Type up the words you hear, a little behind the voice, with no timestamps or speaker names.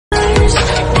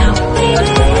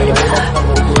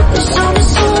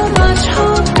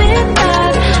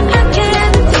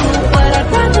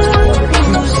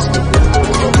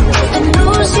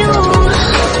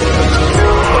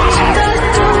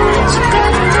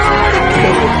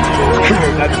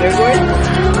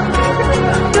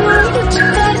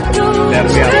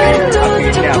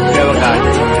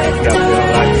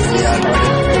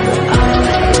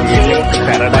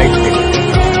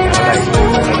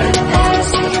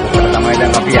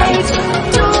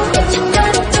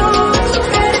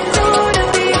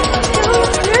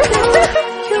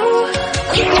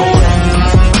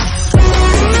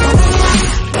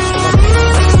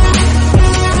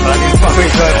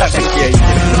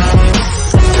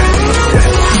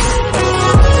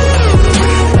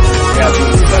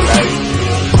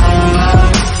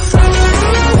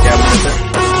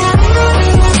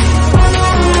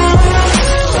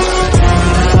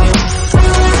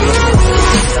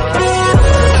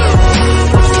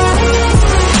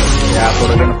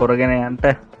කොරගෙන යන්න.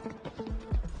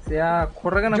 එයා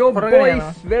කොරගෙන යනවා.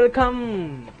 වෙල්කම්.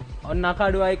 ඔන්න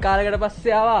අකාඩු අය කාලයකට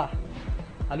පස්සේ ආවා.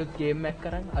 අලුත් ගේම් එකක්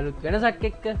කරන් අලුත් වෙනසක්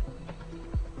එක්ක.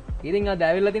 ඉතින් අද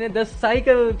ඇවිල්ලා තියෙන්නේ ද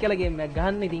සයිකල් කියලා ගේම් එකක්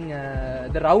ගහන්න. ඉතින්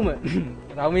ද රවුම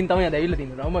රවුමින් තමයි අද ඇවිල්ලා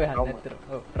තියෙන්නේ. රවුම ගහන්න ඇත්තට.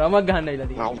 ඔව් රවුමක් ගහන්න ඇවිල්ලා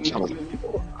තියෙන්නේ.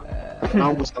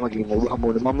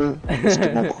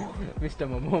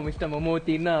 මිස්ටර් මොමෝ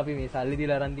තින්න අපි මේ සල්ලි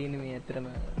දීලා අරන් තින්නේ මේ ඇත්තටම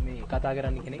මේ කතා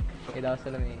කරන්න කෙනෙක් ඒ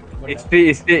දවස්වල මේ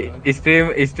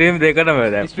ස්ට්‍රීම් දෙකටම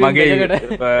දැන් මගේ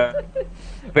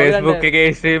Facebook එකේ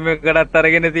ස්ට්‍රීම් එකකටත්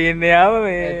අරගෙන තියන්නේ ආව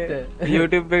මේ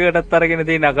YouTube එකකටත් අරගෙන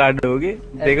තියෙන අකාඩෝගේ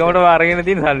දෙකමටම අරගෙන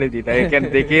තියෙන සල්ලි දීලා ඒ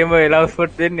කියන්නේ දෙකේම වෙලාව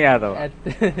ස්පොට් දෙන්නේ යා තමයි ඇත්ත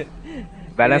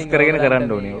බැලන්ස් කරගෙන කරන්න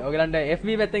ඕනේ ඔයගලන්ට FB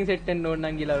පැත්තෙන් සෙට් වෙන්න ඕන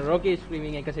නම් ගිහලා රොකී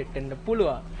ස්ට්‍රීමින් එක සෙට් වෙන්න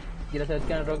පුළුවන් කියලා සර්ච්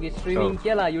කරන රොකී ස්ට්‍රීමින්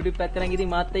කියලා YouTube පැත්තෙන් ඉතින්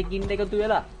මාත් එක්ක ඉන්න එකතු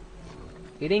වෙලා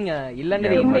ඉතින් ඉල්ලන්න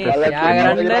දෙන්නේ ෂෙයා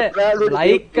කරන්න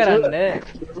ලයික් කරන්න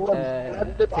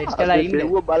සෙට් කරලා ඉන්න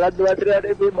බලද්ද වටරේ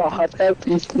මේ මහත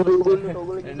පිස්සුරු ගොල්ලෝ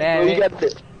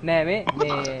නෑ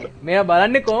මේවා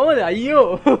බලන්නේ කොහමද අයියෝ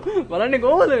බලන්නේ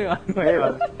කොහමද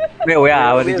මේවා මේ ඔය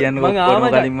ආවද කියන්නේ කොහොම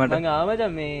කලින් මට මං ආවද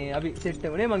මේ අපි සෙට්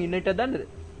වුණේ මං ඉන්න එකක් දන්නද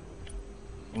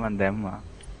මං දැම්මා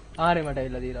ආරේ මට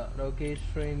ඇවිල්ලා දීලා රොකී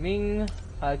ස්ට්‍රීමින්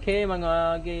ඕකේ මං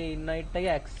ආගේ ඉන්නයිට් එක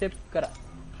ඇක්සෙප්ට් කරා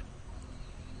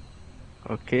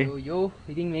ඕකේ යෝ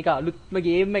ඉතින් මේක අලුත්ම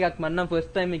ගේම් එකක් මම නම් ෆස්ට්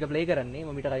ටයිම් මේක ප්ලේ කරන්නේ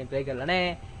මම ඊට කලින් ප්ලේ කරලා නෑ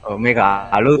ඔව් මේක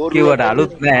අලුත් කිව්වට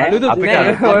අලුත් නෑ අපිට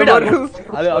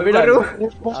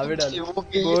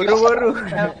බොරු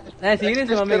නෑ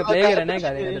සීරියස්ලි මම මේක ප්ලේ කරලා නෑ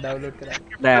ගාලේ ඩවුන්ලෝඩ් කරා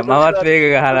නෑ මමත් මේක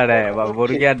ගහලා නෑ මම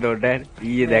බොරු කියන්න ඕනේ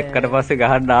ඊයේ දැක්කට පස්සේ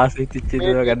ගහන්න ආසෙ ඉච්ච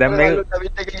එක දැන් මේක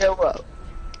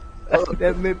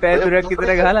දැන් මේ පැය 3ක්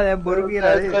විතර ගහලා දැන් බොරු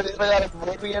කියලා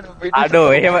අඩෝ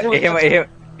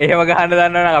එහෙම ගහන්න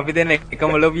දන්නවනම් අපි දෙන්න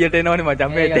එකම ලොබියට එනවනේ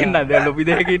මචං මේ දෙන්න දැන් ලොබි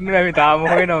දෙකක ඉන්නවා අපි තාම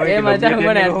හොයනවා මේ මචං උඹ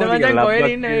නැත්ත මචං කොහෙද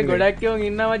ඉන්නේ මේ ගොඩක් යෝන්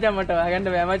ඉන්නවා මචං මට හොයන්න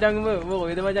බෑ මචං උඹ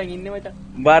කොහෙද මචං ඉන්නේ මචං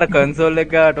බාර කන්සෝල් එක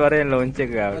ගාවට වරෙන් ලොන්ච්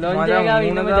එක ගාව ලොන්ච් එක ගාව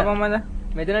ඉන්න මචං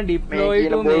මෙතන ඩිප්ලොයි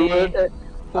ටු මේ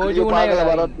ෆෝචුන් එක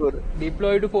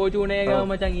ඩිප්ලොයි ටු ෆෝචුන් එක ගාව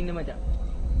මචං ඉන්නේ මචං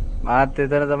මාත්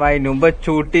එතන තමයි නුඹ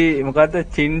චූටි මොකද්ද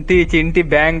චින්ටි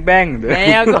බෑන්ග් බෑන්ග්ද නෑ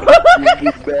යකෝ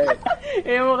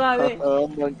ඒ මොකද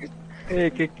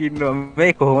ඒකෙක් ඉන්නවා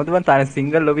මේ කොහොමද මං තන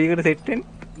සිංගල් ලොබි එකට සෙට් වෙන්නේ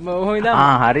මොහොම ඉඳන්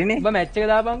හරිනේ ඔබ මැච් එක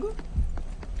දාපන්කෝ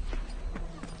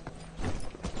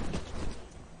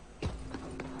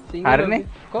හරිනේ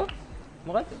කො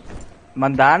මොකද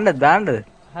මං දාන්නද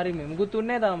හරි මේ මුකුත්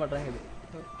උන්නේ නැහැ තාම මට රංගෙද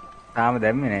තාම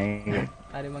දැම්මේ නැහැ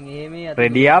හරි මං මේ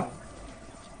රෙඩි අප්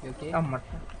ඕකේ අම්මට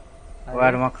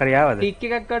ඔයාලා මොකක් හරි ආවද ටික්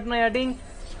එකක් කටනවා යටින්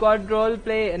ස්ක්වොඩ් රෝල්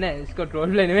ප්ලේ නෑ ස්ක්වොඩ් රෝල්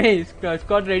ප්ලේ නෙමෙයි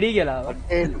ස්ක්වොඩ් රෙඩි කියලා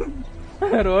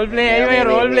රෝල් ප්ලේ ඇයි මේ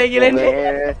රෝල් ප්ලේ කියලා එන්නේ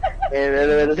ඒ වෙන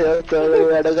වැඩ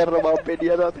කරන මම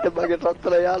පෙඩියන අපිට මගේ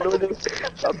සත්තර යාළුවනේ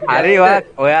හරි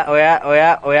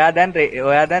ඔයා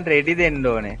දැන් රෙඩි දෙන්න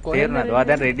ඕනේ තේරුණාද ඔයා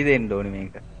දැන් රෙඩි දෙන්න ඕනේ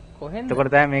මේක කොහෙන්ද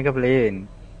එතකොට තමයි මේක ප්ලේ වෙන්නේ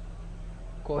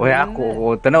ඔයා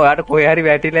ඔතන ඔයාට කොහේ හරි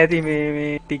වැටිලා ඇති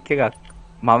මේ ටික් එකක්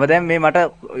මම දැන් මේ මට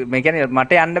මේ කියන්නේ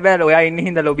මට යන්න බෑ ඔයා ඉන්නේ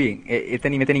හින්දා ලොබියෙන්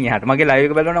එතනින් එහාට මගේ ලයිව්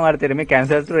එක බලනවා මට තේරෙන්නේ මේ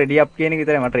කැන්සල් ටු රෙඩි අප් කියන එක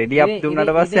විතරයි මට රෙඩි අප්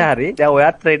දුන්නාට පස්සේ හරි දැන්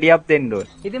ඔයාත් රෙඩි අප් දෙන්න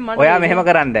ඕනේ ඔයා මෙහෙම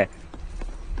කරන්න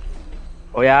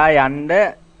ඔයා යන්න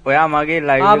ඔයා මගේ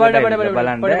ලයිව් එක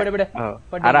බලන්න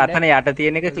අර අතන යට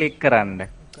තියෙන එක ක්ලික් කරන්න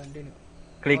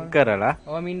ක්ලික් කරලා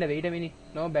ඔවම ඉන්න wait a minute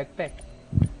no backpack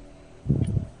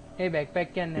hey backpack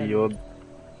කියන්නේ අයියෝ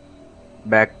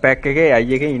backpack එකේ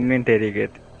අයියගේ ඉන්වෙන්ටරි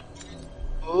එකට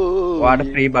ඔයාට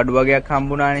ෆ්‍රී බඩු වගේක්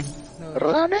හම්බුණානේ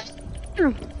රානේ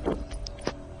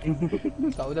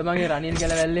කවුද මගේ රනින්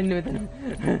කියලා වැල්ලෙන්නේ මෙතන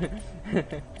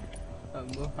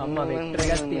අම්මා වෙක්ටර්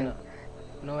එකක් තියෙනවා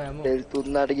නෝ යමු දෙල්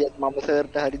තුන්නාට ගියත් මම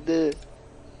සර්ට හරිද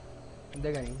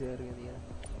ඉඳගනි සර් එක තියලා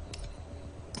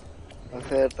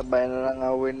සර්ට බය නම්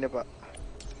ආව වෙන්න එපා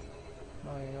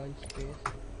නෝ ස්පේස්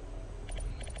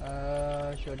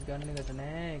ෂොට් ගන්න එකට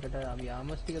නෑ ඒකට අපි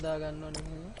ආමස් ටික දා ගන්න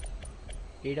ඕනේ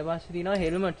ඊට පස්සේ තියෙනවා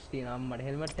හෙල්මට්ස් තියෙනවා අම්මට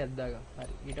හෙල්මට් එකක් දාගන්න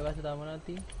හරි ඊට පස්සේ තව මොනවද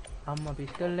තියෙන්නේ අම්මා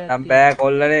පිස්ටල් එකක් නම් බෑ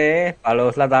කොල්ලනේ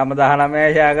පළොස්ලා තාම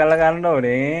 19 ෂෙයා කරලා ගන්න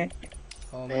ඕනේ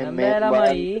ඔව් මම බෑ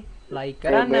ළමයි ලයික්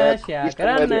කරන්න ෂෙයා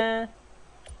කරන්න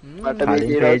මට මේ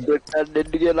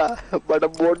දෙන්න කියලා මට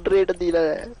මොඩරේටර්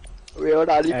දීලා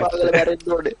ඔයාලට අලිපාගල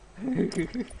වැරෙන්න ඕනේ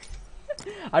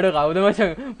අඩෝ කවුද මචං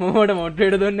මොමෝට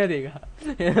මොඩරේටර් දුන්නේ නැති එක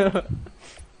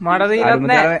මට දීලත්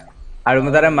නෑ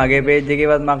අරුමතරම් මගේ පේජ්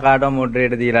එකේවත් මම කාටවත්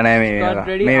මොඩරේටර් දීලා නැහැ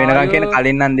මේ වෙනකන් කියන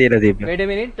කලින් නම් දීලා තිබ්බා. wait a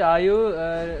minute are you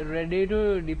ready to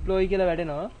deploy කියලා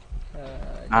වැඩෙනවා.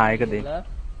 ඒක දෙන්න.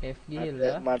 F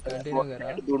ගිහලා continue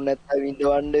කරා. දුන්න නැත්නම්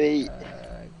වින්ඩෝවන්න වෙයි.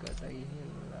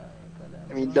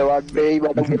 වින්ඩෝවන්න වෙයි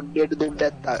මට මොඩරේටර් දුන්න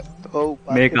නැත්නම්. ඔව්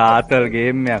මේක ආතල්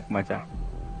ගේම් එකක් මචං.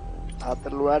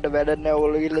 අතලුවාට වැඩක් නැහැ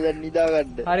ඕගොල්ලෝ ගිහලා දැන් නිදා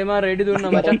ගන්න. හරි මම රෙඩි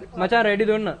දුන්නා මචං රෙඩි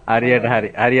දුන්නා. හරියට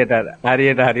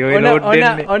හරි ඔය ලෝඩ්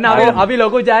දෙන්නේ. ඔන්න අපි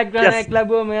ලොකු ජයග්‍රහණයක්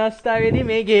ලැබුවා මේ අවස්ථාවේදී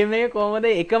මේ ගේම් එක කොහොමද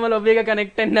එකම ලොබි එක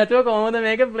කනෙක්ට් වෙන්නේ නැතුව කොහොමද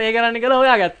මේක ප්ලේ කරන්න කියලා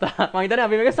හොයාගත්තා. මම හිතන්නේ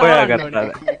අපි මේක සමරන්න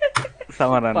ඕනේ.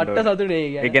 සමරන්න පට්ට ඕනේ. සතුටේ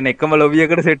කියන්නේ. ඒ කියන්නේ එකම ලොබි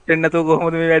එකට සෙට් වෙන්නේ නැතුව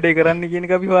කොහොමද මේ වැඩේ කරන්න කියන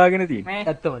එක අපි හොයාගෙන තියෙන්නේ.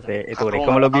 ඇත්ත මචං. ඒතකොට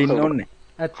එකම ලොබි ඉන්න ඕනේ.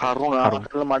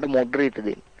 කරුණාකරලා මට මොඩරේටර්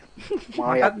දෙන්න.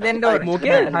 මටත් දෙන්න ඕනේ.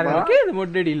 මොකේද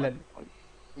මොඩ්ඩේට ඉල්ලන්නේ?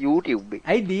 YouTube එක.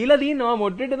 ඇයි දීලා තියෙනවා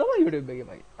මොඩ්ඩේට තමයි YouTube එකේ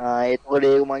මගේ. එතකොට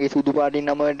ඒක මගේ සුදු පාටින්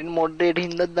නම වැටෙන මොඩරේටර්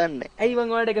හින්දා දන්නේ. ඇයි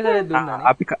මං ඔයාලට එක සැරයක්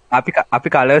දුන්නානේ. අපි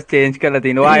කලර්ස් චේන්ජ් කරලා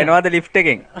තිනවා. එනවාද ලිෆ්ට්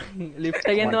එකෙන්? ලිෆ්ට්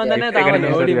එකෙන් නෝ දන්නේ තාම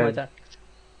ලෝඩින් මචං.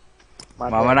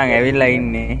 මම නම් ඇවිල්ලා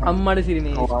ඉන්නේ. අම්මට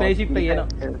සිරිනේ ස්පේස්ෂිප් එක එනවා.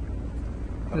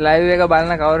 ලයිව් එක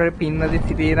බලන කවුරු හරි පින්නදි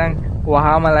සිටියේ නම්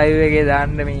වහාම ලයිව් එකේ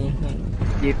දාන්න මේ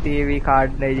GTV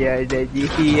කාඩ්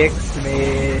GTX මේ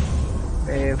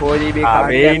 4GB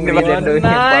කාඩ් ඉන්න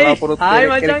බලාපොරොත්තු ආයි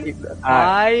මචං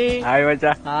ආයි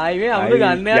මචං. ආයි මේ අමුතු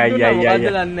ගන්න යන්න මොකද්ද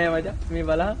දන්නේ නැහැ මචං මේ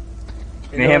බලහන්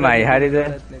මෙහෙමයි හරිද?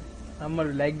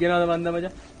 අම්මට ලැග් වෙනවද මන්ද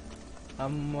මචං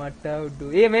අම්මට උඩු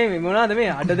මේ මොනවද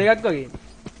මේ අඩ දෙකක් වගේ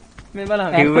මේ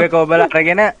බලහන් කිව් එක ඔබලා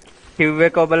අරගෙන කිව්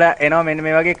එක ඔබලා එනවා මෙන්න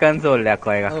මේ වගේ කන්සෝල් එකක්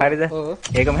වගේ එකක් හරිද?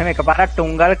 ඒක මෙහෙම එකපාරක්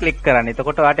ටුංගල් ක්ලික් කරන්න.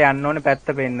 එතකොට ඔයාට යන්න ඕනේ පැත්ත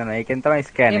පෙන්නනවා. ඒකෙන් තමයි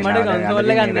ස්කෑන් එන්නේ. මට කන්සෝල්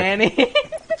එකක් නැහැ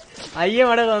අයියේ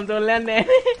මට කන්සෝල් එකක් නැහැ.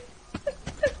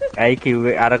 ඇයි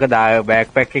කිව්වේ අරක බෑක්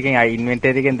පැක් එකෙන්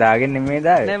ඉන්වෙන්ටරි එකෙන් දාගෙන නෙමෙයි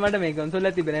දාවේ. නෑ මට මේ කන්සෝල්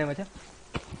එක තිබ්බේ නෑ මචං.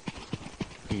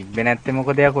 තිබ්බේ නැත්තේ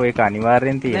මොකද යකෝ ඒක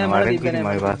අනිවාර්යෙන් තියෙනවා. මට කිව්වේ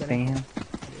මගේ පස්සෙන් එහෙම.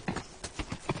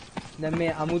 දැන්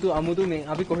මේ අමුතු මේ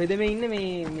අපි කොහෙද මේ ඉන්නේ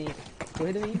මේ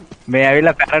කොහෙද මේ ඉන්නේ? මේ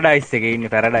ඇවිල්ලා පැරඩයිස් එකේ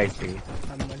ඉන්නේ පැරඩයිස් එකේ.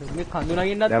 අම්මට මේ කඳු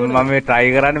නගින්නත් දැන් මම මේ try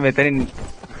කරන්නේ මෙතනින්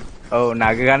ඔව්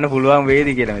නග ගන්න පුළුවන් වේද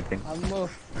කියලා මෙතෙන්. අම්මෝ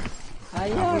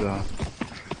අයියා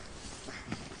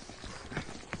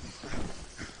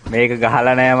මේක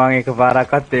ගහලා නෑ මම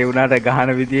එකපාරක්වත් ඒ වුණාට ගහන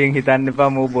විදියෙන් හිතන්න එපා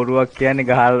මෝ බොරුවක් කියන්නේ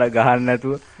ගහලා ගහන්න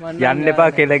නැතුව යන්න එපා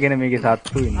කියලාගෙන මේකේ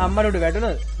සත්තු ඉන්නේ. අම්මට උඩ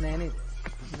වැටුණොත් නෑ නේද?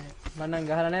 මම නම්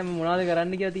ගහලා නෑ මම මොනවද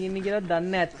කරන්න කියලා තියෙන්නේ කියලා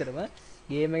දන්නේ නැහැ ඇත්තටම.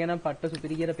 ගේම් එක නම් පට්ට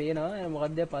සුපිරි කියලා පේනවා.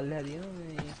 මොකක්ද පල්ලෙහා තියෙනවා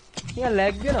මේ. නිකන්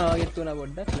ලැග් වෙනවා වගේ තුනා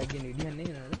පොඩ්ඩක් ලැග් වෙන විදිහක් නේ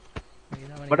නේද?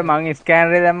 ඔබට මං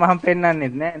ස්කෑනර් එක දැම්මහම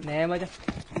පෙන්වන්නෙත් නෑ. නෑ මචං.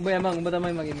 උඹ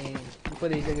තමයි මගේ මේ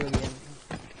උපදේශකයෝ කියන්නේ.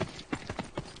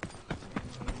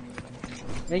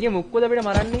 මේකේ මුක්කුද අපිට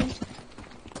මරන්නේ?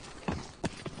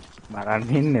 මරන්න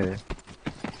ඉන්නේද?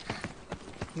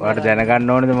 ඔයාලට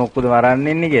දැනගන්න ඕනේද මොක්කුද මරන්න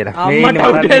ඉන්නේ කියලා? මේ ඉන්නේ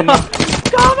මරන්න ඉන්නේ.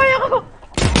 කාමයෝ.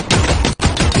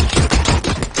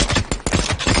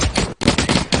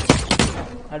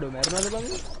 අඩෝ මරනවද බං?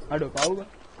 අඩෝ පව් බං.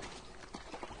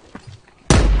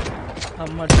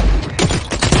 අම්මට.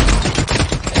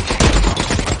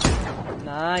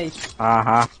 නයිස්.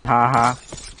 හා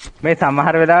මේ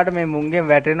සමහර වෙලාවට මේ මුංගෙන්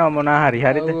වැටෙනවා මොනා හරි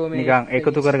හරිද නිකන්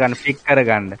එකතු කරගන්න පික්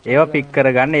කරගන්න ඒවා පික්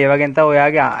කරගන්න ඒ වගේන් තමයි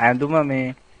ඔයාගේ ඇඳුම මේ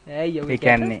ඒ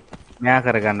කියන්නේ මෙයා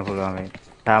කරගන්න පුළුවන් මේ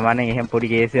සාමාන්‍යයෙන් එහෙම පොඩි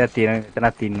කේසයක් තියෙන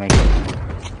මෙතනක් ඉන්නවා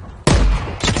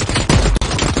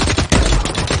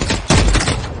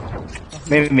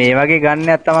මේ වගේ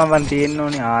ගන්නයක් තමයි මන් තියෙන්න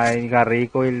ඕනේ ආයි නිකන්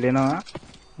රීකෝයිල් දෙනවා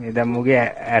මේ දැන් මුගේ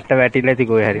ඇට වැටිලා ඉති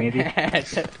කොයි හරි මේ තියෙන්නේ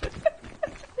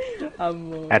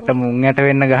අම්මෝ ඇට මුං ඇට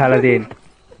වෙන්න ගහලා තියෙන්නේ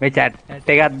මේ chat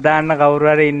එකක් දාන්න කවුරු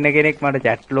හරි ඉන්න කෙනෙක් මට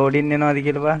chat loading එනවාද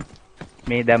කියලා බලන්න.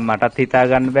 මේ දැන් මටත් හිතා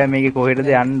ගන්න බෑ මේකේ කොහෙටද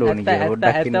යන්න ඕනි කියලා.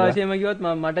 පොඩ්ඩක් ඉන්න. ඇත්ත වශයෙන්ම කිව්වොත්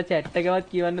මට chat එකවත්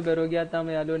කියවන්න බැරුව ගියා තාම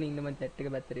යාළුවනේ ඉන්න මම chat එක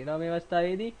පැත්තට එනවා මේ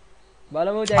අවස්ථාවේදී.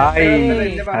 බලමු chat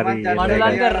එකේ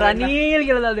මනුලංග රනිල්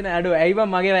කියලා දාලා දෙන. අඩෝ ඇයි බං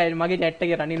මගේ chat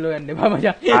එකේ රනිල් හොයන්න එපා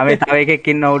මචං. ආවේ තව එකෙක්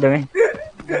ඉන්න උඩ මේ.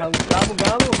 ගාමු.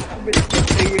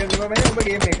 ඔබ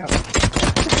ගේම් එක.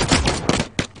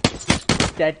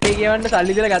 chat එකේ කියවන්න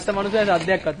සල්ලි දීලා ගත්ත මනුස්සයා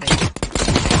සද්දයක්වත් නැහැ.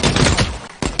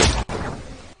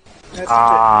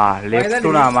 ලෙෆ්ට්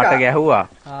උනා මට ගැහුවා.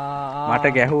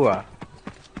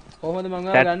 කොහොමද මං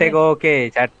ගන්නේ? chat එක ඕකේ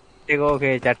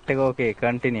chat එක ඕකේ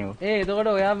continue. එතකොට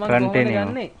ඔයා මං කොහොමද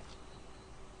ගන්නෙ?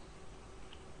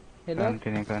 hello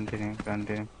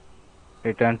continue.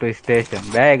 return to station.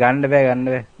 බෑ ගන්න බෑ.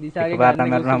 එකපාරට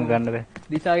මරනම ගන්න බෑ.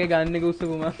 දිසාගේ ගන්න එක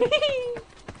උස්සපු මං.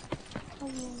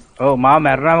 ඔව් මම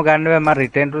මරනම ගන්න බෑ මම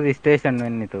return to the station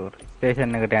වෙන්නේ ඒක. station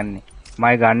එකට යන්නේ.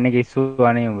 මයි ගන්න එක ඉස්සුව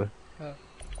අනේ උඹ.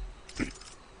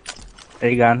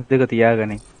 ඒ ගන්න දෙක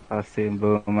තියාගන්නේ. පස්සේ උඹ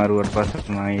මරුවට පස්සේ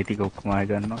මම ඒ ටික ඔක්කොම ආය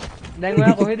ගන්නවා. දැන්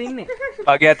ඔයා කොහෙද ඉන්නේ?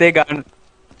 මගේ අතේ ගන්න.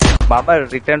 මම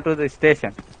return to the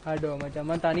station. අඩෝ මචං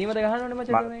මං තනියමද ගහනවනේ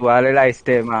මචං. මම තුවාලෙලා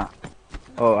ස්ටේ මා.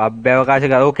 ඔව් අභ්‍යවකාශ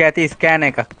ගා. ඕකේ ඇති ස්කෑන්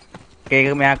එකක්. ඒක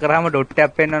මෙයා කරාම ඩොට්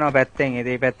එකක් පෙන්වනවා පැත්තෙන්.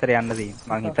 ඒ පැත්තට යන්න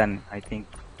තියෙනවා. මං හිතන්නේ I think.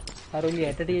 අරුන්ගේ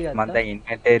ඇට ටික ගත්තා. මම දැන්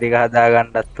ඉන්වෙන්ටරි එක හදා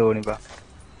ගන්නත් ඕනි බං.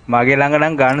 මගේ ළඟ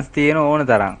නම් ගන්ස් තියෙන ඕන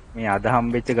තරම්. මේ අද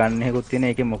හම්බෙච්ච ගන්න එකකුත් තියෙන.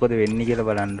 ඒකේ මොකද වෙන්නේ කියලා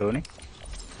බලන්න ඕනේ.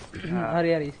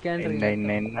 හරි ස්කෑනර්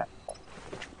එන්න.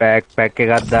 පැක්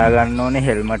එකක් දාගන්න ඕනේ,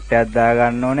 හෙල්මට් එකක්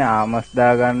දාගන්න ඕනේ, ආමස්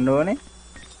දාගන්න ඕනේ.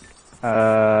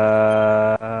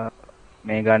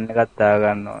 මේ ගන්න එකක්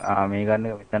දාගන්න ඕනේ. මේ ගන්න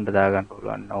එක මෙතනට දාගන්න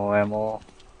පුළුවන්. ඕ එමෝ.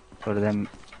 ඒකට දැන්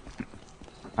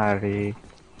හරි.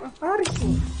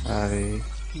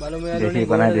 බලමු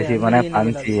 250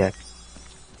 500යි.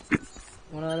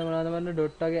 මොනවද මන්න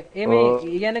ඩොට් වගේ. මේ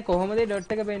කියන්නේ කොහොමද ඩොට්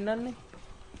එක පෙන්වන්නේ?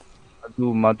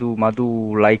 මතු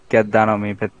ලයික් එකක් දානවා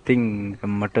මේ පැත්තින්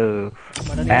මට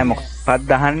ඈ මොකක්ද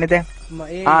දහන්නේ දැන්?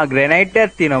 ග්‍රැනයිට්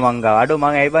එකක් තියෙනවා මං ගාව. අඩෝ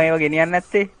මං ඇයි බං ඒව ගෙනියන්නේ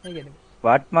නැත්තේ?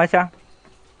 වත් මචං.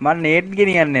 මං නේට්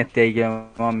ගෙනියන්නේ නැත්තේ අය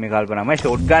කියලා මම මේ කල්පනා. මම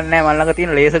ෂොට් ගන්න නැහැ මන් ළඟ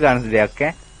තියෙන ලේසර් ගන්ස් දෙයක්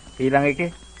ඈ. ඊළඟ එකේ.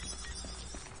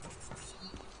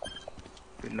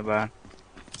 පින්න බලන්න.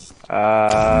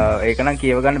 ඒක නම්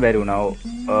කියව ගන්න බැරි වුණා.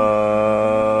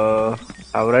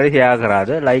 අවුරුදු ෂෙයා කරාද?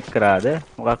 ලයික් කරාද?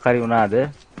 මොකක් හරි වුණාද?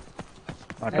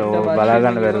 මට බලා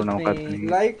ගන්න බැරි වුණා මොකක්ද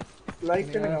ලයික්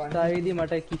කරන අවස්ථාවේදී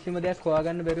මට කිසිම දෙයක්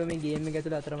හොයාගන්න බැරුව මේ ගේම් එක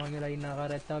ඇතුළේ අතරමං වෙලා ඉන්න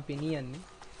ආකාරයක් තමයි පෙනියන්නේ.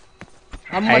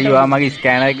 අයියෝ මගේ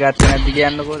ස්කෑනර් එක ගත්තේ නැද්ද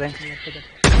කියන්නකෝ දැන්.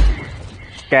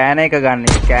 ස්කෑනර් එක ගන්න.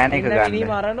 ස්කෑනර් එක ගන්න.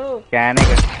 ස්කෑනර්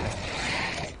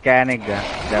එක ගන්න.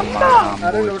 දැන් මම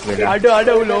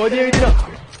අඩෝ ලෝදිය විදිනවා.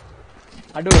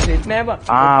 අඩෝ සෙට් නෑ බං.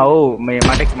 ඔව් මේ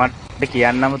මට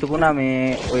කියන්න අමතකුණා මේ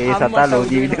ඔය සතා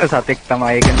ලෝදිය විදින සතෙක්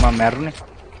තමයි. ඒකෙන් මම මැරුණේ.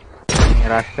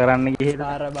 රස් කරන්න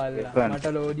ගිහිල්ලා මට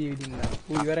ලෝඩි විදින්න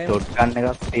ෂොට් ගන්න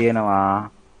එකක් තියෙනවා.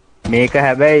 මේක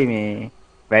හැබැයි මේ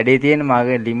වැඩේ තියෙන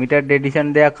මගේ ලිමිටඩ් එඩිෂන්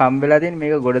දෙයක් හම්බෙලා තියෙන.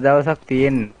 මේක ගොඩ දවසක්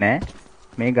තියෙන්නේ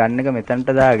මේ ගන්න එක මෙතනට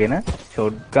දාගෙන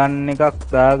ෂොට් ගන්න එකක්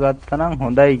දාගත්තා නම්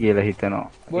හොඳයි කියලා හිතනවා.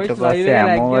 ඊට පස්සේ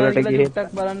ඇමෝ වලට ගිහින්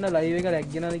බලන්න ලයිව් එක ලැග්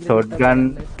වෙනවද කියලා ෂොට් ගන්න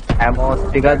ඇමෝස්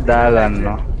ටිකක්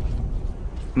දාගන්නවා.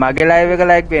 මගේ ලයිව් එක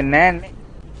ලැග් වෙන්නේ නැහැ.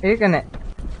 ඒක නෑ.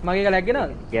 මගේ එක ලැග්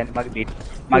වෙනවද? කියන්නේ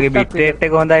මගේ බිට් රේට්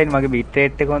එක හොඳයි. මගේ බිට්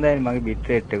රේට් එක හොඳයි. මගේ බිට්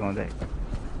රේට් එක හොඳයි.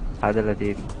 හදලා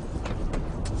තියෙනවා.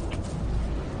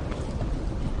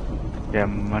 දැන්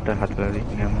මට හදලා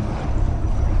දෙන්න.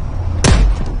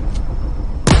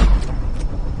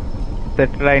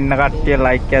 සෙට්ලා ඉන්න කට්ටිය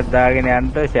ලයික් එකක් දාගෙන යන්න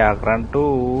ෂෙයා කරන්න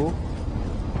ඕකේ.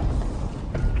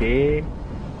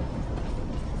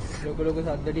 ලොකු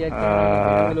සද්ද ටිකක්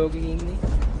කරලා ලෝකෙක ඉන්නේ.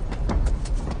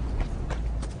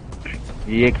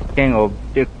 ඊයකින්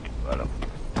ඔබ්ජෙක්ට් බලමු.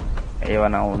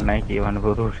 ඒවන ඕන්නයි කියවන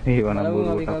බොරුට ඒවන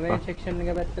බොරුට. කමෙන්ට් සෙක්ෂන් එක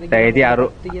පැත්තට ගිහින්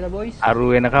ඉතින් අරු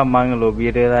වෙනකම් මම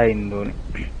ලොබියට වෙලා ඉන්න ඕනේ.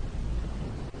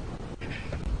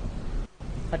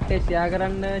 අට්ටේ ෂෙයා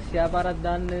කරන්න, ෂෙයා පාරක්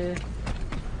දාන්න.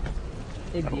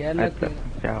 ඒ දියල්ලක්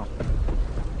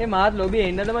ඒ මාත් ලොබියේ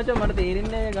ඉන්නද මචං මට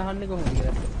තේරෙන්නේ නැහැ ගහන්නේ කොහොමද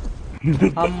කියලා.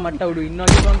 අම්මට උඩු ඉන්නවා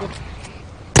කියපන්කෝ.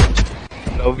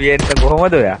 ලොබියේ ඉන්න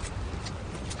කොහොමද ඔයා?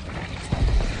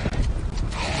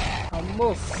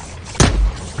 අම්මෝ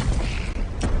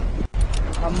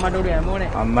අම්මට උඩු යමෝනේ.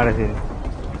 අම්මට තියෙන.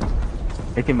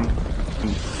 ඉතින්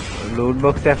ලූට්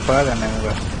බොක්ස් එකක් හොයාගන්න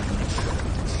මොකද?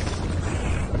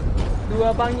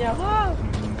 දුවපන් යකෝ.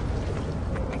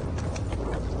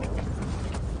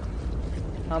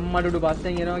 අම්මට උඩු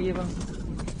පස්සෙන් එනවා කියපන්.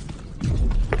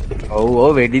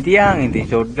 ඔව් වෙඩි තියාන් ඉතින්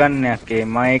ෂොට් ගන් එකක් ඒ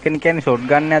මම ඒකනේ කියන්නේ ෂොට්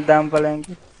ගන් එකක් දාම්පලයන්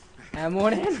කිව්වේ.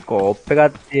 හැමෝනේ ස්කෝප්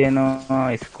එකක් තියෙනවා.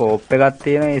 ස්කෝප් එකක්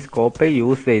තියෙනවා. ඒ ස්කෝප් එක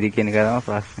යූස් වෙයිද කියන එක තමයි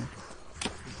ප්‍රශ්නේ.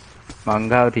 මං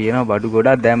ගාව තියෙනවා බඩු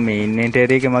ගොඩක්. දැන් මේ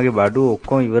ඉන්වෙන්ටරි එකේ මගේ බඩු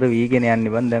ඔක්කොම ඉවර වීගෙන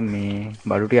යන්නේ බං. දැන් මේ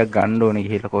බඩු ටිකක් ගන්න ඕනේ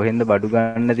කියලා. කොහෙන්ද බඩු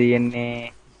ගන්න තියෙන්නේ?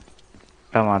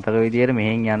 තා මතක විදියට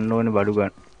මෙහෙන් යන්න ඕනේ බඩු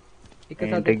ගන්න. එක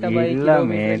සතෙක්ට බයි කිලෝමීටර්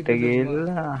මේට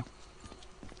ගිහිල්ලා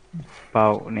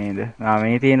පව් නේද?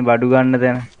 මේ තියෙන බඩු ගන්න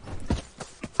තැන.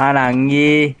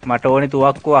 නංගී මට ඕනේ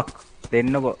තුවක්කුවක්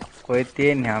දෙන්නකෝ. කොහෙද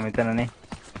තියෙන්නේ? මෙතනනේ.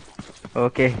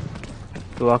 ඕකේ.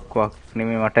 තුවක්කුවක්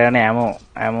නෙමෙයි මට යන්නේ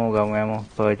ඇමෝ ගමු ඇමෝ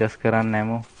පර්චේස් කරන්න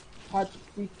ඇමෝ.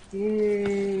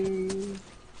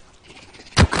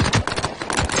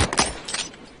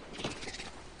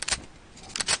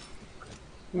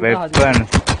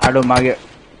 වෙපන්ස් අඩෝ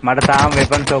මට තාම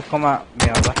වෙපන්ස් ඔක්කොම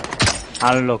මේවා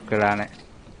අන්ලොක් වෙලා නැහැ.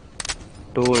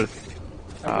 ටූල්ස්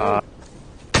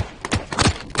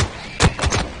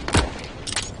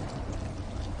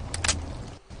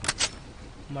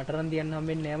මට නම් තියන්න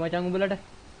හම්බෙන්නේ නෑ මචං උඹලට.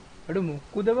 අඩෝ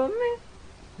මුක්කුද බම් මේ?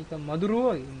 නිකන් මදුරුව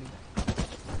වගේ ඉන්නේ.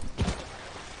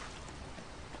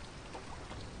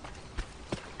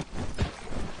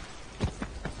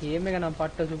 ගේම් එක නම්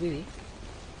පට්ට සුපිරි.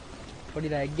 පොඩි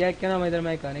ලැග් එකක් යනවා මම හිතන්නේ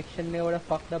මගේ කනෙක්ෂන් එක වඩා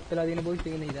ෆක්ඩ් අප් වෙලා තියෙන බොයිස්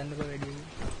එකනේ හිතන්නකෝ වැඩි.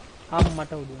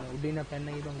 අම්මට උඩින් පැන්න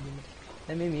ගිහම උඩින්.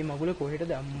 දැන් මේ මගුල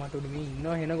කොහෙටද අම්මට උඩ මේ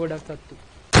ඉන්නවා හෙන ගොඩක් සත්තු.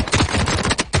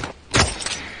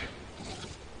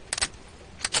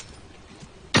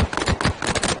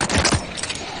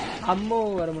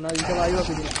 අම්මෝ අර මොනවද ඊට වායුවක්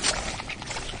විදිහට.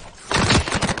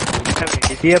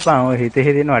 හිතියපන් ඔය හිතේ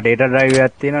හිතෙනවා ඩේටා ඩ්‍රයිව්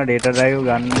එකක් තියෙනවා ඩේටා ඩ්‍රයිව්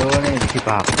ගන්න ඕනේ 25ක්.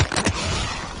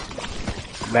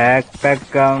 බෑග් පැක්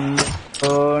ගන්න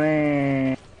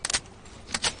ඕනේ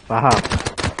 5ක්.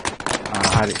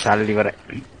 හරි සල්ලි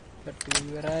ඉවරයි.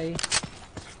 ඉවරයි.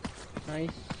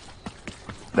 නයිස්.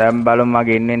 දැන් බලමු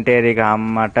මගේ ඉන්වෙන්ටරි එක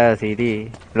අම්මට සිටි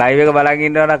ලයිව් එක බලන්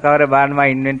ඉන්නවනම් කවර බලන්න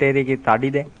මගේ ඉන්වෙන්ටරි එකේ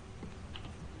තඩි දැන්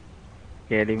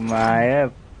කෙලින්ම ආය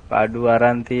අඩු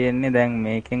අරන් තියෙන්නේ දැන්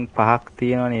මේකෙන් 5ක්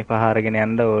තියෙනවනේ 5 අරගෙන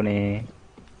යන්න ඕනේ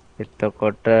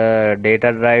එතකොට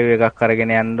ඩේටා ඩ්‍රයිව් එකක්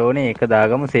අරගෙන යන්න ඕනේ ඒක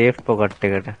දාගමු සේෆ් පොකට්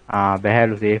එකට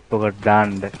බැහැලු සේෆ් පොකට්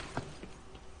දාන්න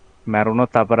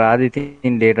මරුණොත් අපරාධ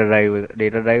ඉතින් ඩේටා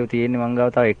ඩ්‍රයිව් තියෙන්නේ මං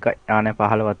ගාව තව එකයි ආනේ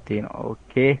 15ක් තියෙනවා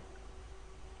ඕකේ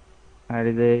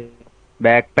හරිද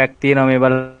බෑග් පැක් තියෙනවා මේ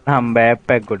බලහම් බෑග්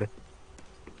පැක් කොට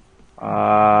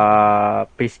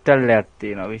පිස්ටල් එකක්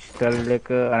තියෙනවා පිස්ටල් එක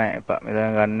නෑ එපා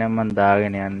මෙතන ගන්නම් මම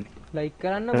දාගෙන යන්නේ ලයික්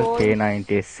කරන්න බෝයි K90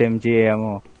 SMG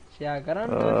යමු ෂෙයා කරන්න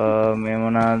මේ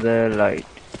මොනවාද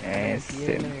ලයිට්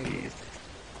SMG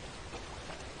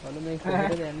බලමු මේක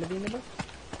කොහෙද යන්න තියෙන්නේ බං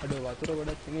අඩෝ වතුර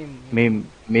ගොඩක්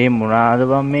මේ මොනවාද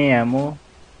බං මේ ඇමෝ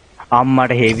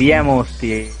අම්මට හෙවි ඇමෝස්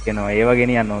තියෙනවා ඒව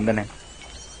ගෙනියන්න හොඳ නැහැ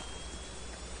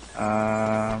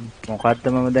මොකද්ද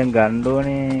මම දැන් ගන්න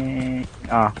ඕනේ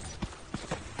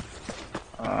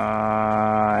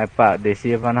එපා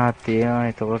 250ක් තියෙනවා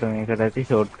එතකොට මේකට ඇති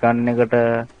ෂොට් ගන් එකට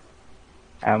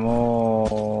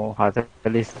ඇමෝ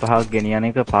 45ක් ගෙනියන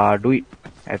එක පාඩුයි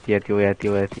ඇති ඔය ඇති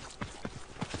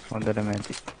හොඳටම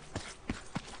ඇති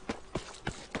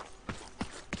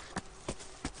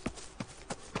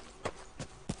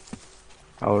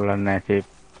අවුලක් නැහැ ෂේප්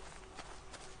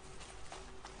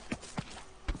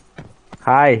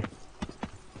හායි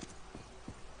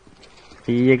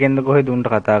ඊයකින්ද කොහෙද උන්ට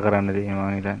කතා කරන්න දෙන්නේ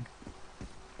මම හිතන්නේ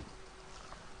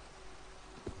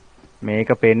මේක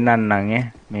පෙන්නන්නම්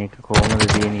මේක කොහොමද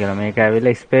තියෙන්නේ කියලා මේක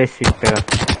ඇවිල්ලා ස්පේස් ෂිප් එකක්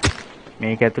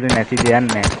මේක ඇතුලේ නැති දෙයක්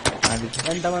නැහැ හරිද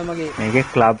දැන් තමයි මගේ මේකේ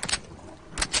ක්ලබ්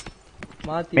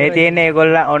මේ තියෙන්නේ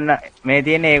ඒගොල්ලන් ඔන්න මේ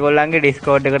තියෙන්නේ ඒගොල්ලන්ගේ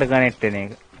ඩිස්කෝඩ් එකට කනෙක්ට් වෙන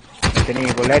එක මෙතන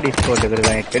ඒගොල්ලන්ගේ ඩිස්කෝඩ් එකට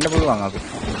කනෙක්ට් වෙන්න පුළුවන් අපිට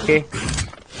ඕකේ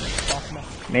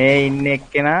මේ ඉන්නේ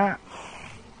එක්කෙනා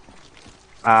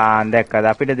දැක්කද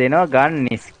අපිට දෙනවා ගන්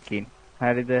ස්කින්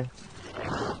හරිද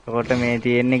එතකොට මේ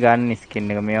තියෙන්නේ ගන්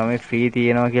ස්කින් එක මේවා මේ ෆ්‍රී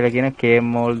තියෙනවා කියලා කියන කේම්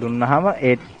මෝල් දුන්නාම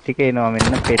ඒ ටික එනවා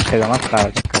මෙන්න පෙට්ට ගමක්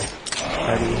කාර්යයක්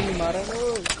හරි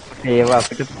ඒවා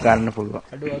අපිට ගන්න පුළුවන්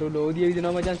අඩෝ අර ලෝදිය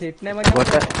විදිනවා මචං සෙට් නෑ මචං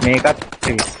කොට මේකත්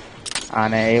ෆ්‍රී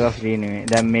නෑ ඒවා ෆ්‍රී නෙමෙයි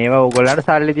දැන් මේවා ඕගොල්ලන්ට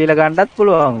සල්ලි දීලා ගන්නත්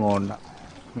පුළුවන් ඕන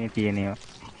මේ තියෙන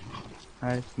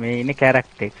ඒවා හරි මේ ඉන්නේ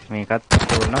කැරක්ටර් එක මේකත්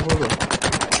ඕන පුළුවන්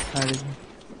හරිද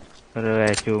අර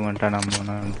ඇචීව්මන්ට් නම්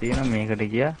මොනවද තියෙන මේකට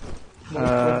ගියා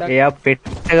එයා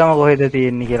පෙට්ටගම කොහෙද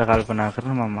තියෙන්නේ කියලා කල්පනා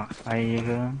කරන මම අයියක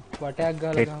වටයක්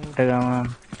ගහලා ගමු පෙට්ටගම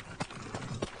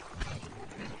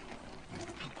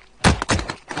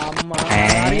අම්මා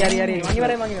හරි මං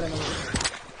ඉවරයි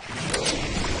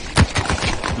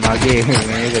මගේ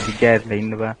මේක දිගට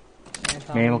ඉන්න බා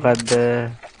මේ මොකද්ද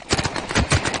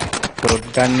ෂොට්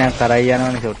ගන් එක කරයි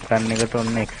යනවනේ ෂොට් ගන් එකට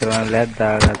ඔන්න එක්ස්ටර්නල් එකක්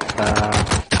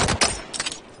දාගත්තා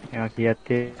ඒවා කීයක්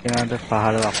තියෙනවද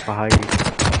 15ක් 5යි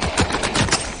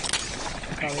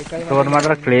ඒකට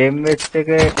මට ක්ලේම් වෙච්ච එක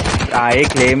ආයේ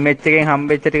ක්ලේම් වෙච්ච එකෙන්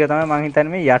හම්බෙච්ච ටික තමයි මං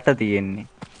හිතන්නේ මේ යට තියෙන්නේ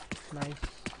නයිස්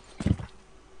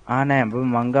නෑ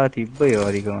මං ගාව තිබ්බ ඒවා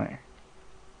අධිකම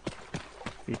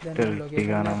පිස්ටල් ටික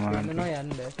නම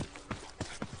යන්න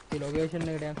ඒ ලොකේෂන්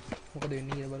එකට යන්න මොකද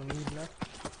වෙන්නේ කියලා බලමු ඉන්න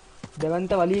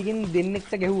දවන්ත වලියකින්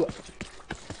දෙන්නෙක්ට ගැහුවා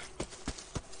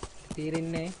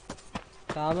තේරෙන්නේ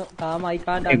තාම I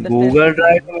can't understand Google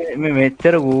Drive මේ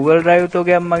මෙච්චර Google Drive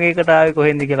තෝගයක් මගේ එකට ආවේ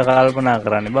කොහෙන්ද කියලා කල්පනා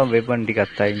කරන්නේ බං වෙපන්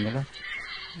ටිකක් අයින් වෙලා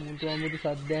මුතු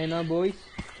සද්දයනා බොයිස්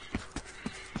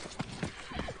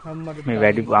අම්මගේ මේ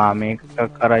වැඩි මේක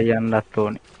කරා යන්නත්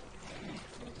ඕනේ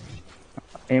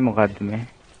ඒ මොකද්ද මේ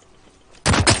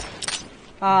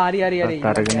හරි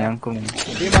අරගෙන යන්කෝ මේ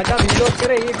මචං වීලොග්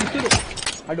කරේ ඒ පිටුරු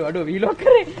අඩෝ වීලොග්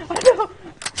කරේ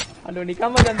අඩෝ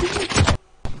නිකම්ම ගන්න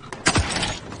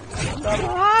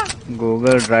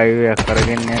Google Drive එක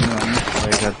කරගෙන යනවා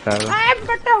ඔය කතාව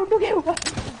කට උඩු ගෙව්වා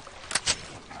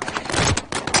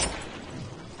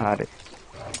හරි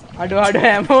අඩෝ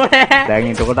හැමෝ නෑ දැන්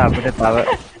එතකොට අපිට තව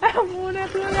හැමෝ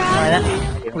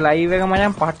නැතුව ලයිව් එක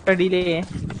මචං පට්ට ඩිලේ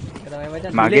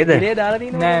මගේද ඩිලේ දාලා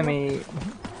තියෙනවා නෑ මේ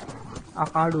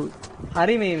අකාඩු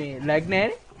හරි මේ ලැග්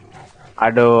නෑනේ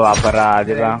අඩෝ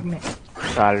අපරාධ බං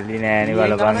සල්ලි නෑනේ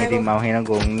බලපන් ඉතින් මම හින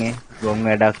ගොන්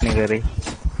වැඩක් නේ කරේ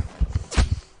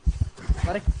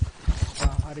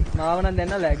හරි මාව නම්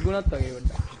දැන් ලැග් වුණත් වගේ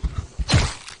වඩ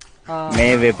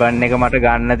මේ වෙපන් එක මට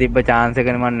ගන්න තිබ්බ chance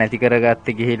එකනේ මම නැති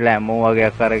කරගත්තේ ගිහිල්ලා ඇමෝ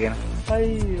වගේක් අරගෙන.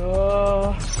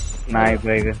 අයියෝ.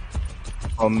 ස්නයිපර් එක.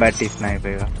 කොම්බැට් ස්නයිපර්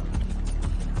එක.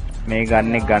 මේ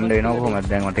ගන්න එක ගන්න වෙනව කොහොමද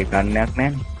දැන් මට ගන්නයක්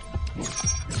නැහැ.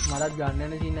 මරත් ගන්න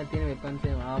යන සීන් එකක් තියෙන වෙපන්ස්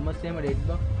එක ආමස් එහෙම ඩෙඩ්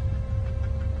බා.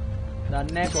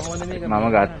 දන්නේ නැහැ කොහොමද මේක මම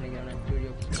ගත්තා.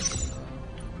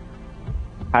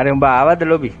 හරි උඹ ආවද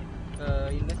ලොබි?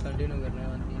 ඉන්න කන්ටිනියු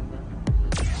කරනවා මම තියෙනවා.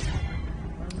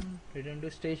 return to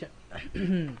station.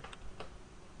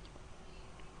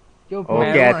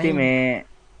 ඕකේ ඇති මේ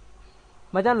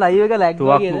මචං ලයිව් එක ලැග්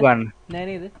තුවක්කු ගන්න. නෑ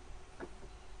නේද?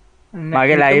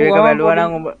 මගේ ලයිව් එක බැලුවා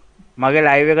නම් උඹ මගේ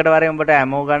ලයිව් එකට වරෙන් උඹට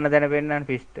ඇමෝ ගන්න දැන පෙන්නන්න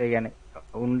ෆිස්ට් ඒ කියන්නේ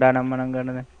උණ්ඩා නම් මනම් ගන්න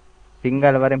දැන්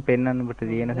සිංගල වරෙන් පෙන්නන්න උඹට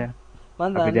තියෙන තැන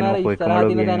මං දන්නා අර ඉස්සරහා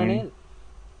තියෙන තැන නේද?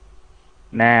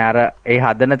 නෑ අර ඒ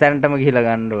හදන තැනටම ගිහිල්ලා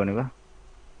ගන්න ඕනේ බා.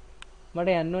 මට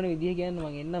යන්න ඕනේ විදිය කියන්න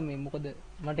මං එන්නම් මේ මොකද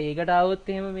මට ඒකට ආවොත්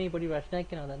එහෙම මේ පොඩි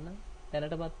ප්‍රශ්නයක් එනවා දන්නා.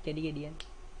 දැනටමත් කැඩි කැඩියන්නේ.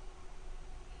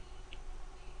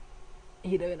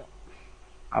 හිර වෙනවා.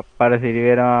 අප්පර සිරි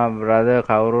වෙනවා බ්‍රදර්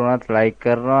කවුරු වුණත් ලයික්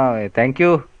කරනවා thank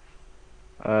you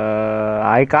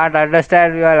I can't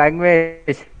understand your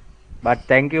language but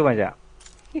thank you මචං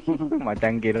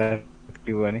මචං කියලා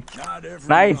කිව්වනේ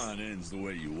nice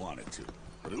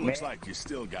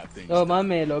ඔව් මම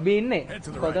මේ ලොබි ඉන්නේ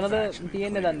කොතනද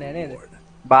තියෙන්නේ දන්නේ නේද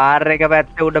බාර් එක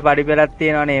පැත්තේ උඩ පඩිපෙලක්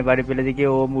තියෙනවනේ පඩිපෙල දිගේ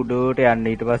ඕම උඩට යන්න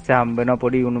ඊට පස්සේ හම්බ වෙනවා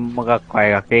පොඩි උණු මොකක්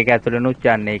වගේ එකක් ඒක ඇතුළේනුත්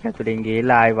යන්නේ ඒක ඇතුළෙන්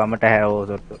ගිහලා ආයි වමට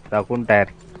හැරෝසොත් දකුණට හැර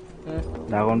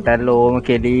දකුණට හැරලා ඕම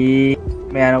කෙලී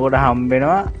මේ යනකොට හම්බ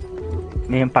වෙනවා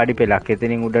මෙහෙම පඩිපෙලක්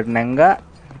එතනින් උඩට නැංගා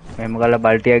මෙහෙම ගාලා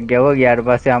බල්ටියක් ගැවුවා ගියාට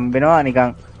පස්සේ හම්බ වෙනවා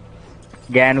නිකන්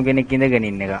ගෑනු කෙනෙක් ඉඳගෙන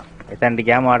ඉන්න එක එතනට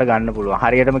ගියාම ඔයාලට ගන්න පුළුවන්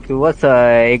හරියටම කිව්වොත්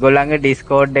ඒගොල්ලන්ගේ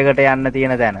ඩිස්කෝඩ් එකට යන්න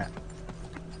තියෙන තැන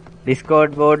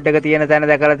ඩිස්කෝඩ් බෝඩ් එක තියෙන තැන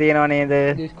දැකලා තියෙනව නේද?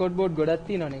 ඩිස්කෝඩ් බෝඩ් ගොඩක්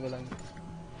තියෙනවනේ ඒගොල්ලන්ගේ.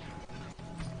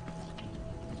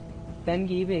 දැන්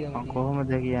කීපේක මම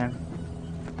කොහොමද කියන්නේ?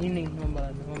 ඉන්නේ මම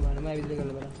බලන්න මම විදිහට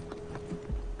කරලා බලන්න.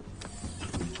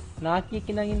 නාකියෙක්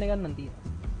ඉඳන් ඉන්න ගන්නන්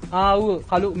තියෙනවා. ඌ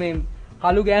කළු මේ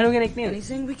කළු ගෑනු කෙනෙක් නේද?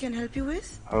 Anything we can help you with?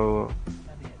 ඔව්.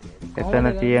 එතන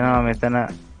තියෙනවා මෙතන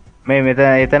මේ මෙතන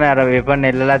එතන අර වෙපන්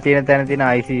එල්ලලා තියෙන තැන තියෙන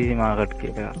ICC මාකට්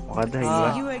කියලා. මොකද්ද ICA?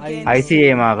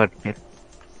 ICA මාකට් කියලා.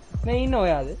 මේ ඉන්න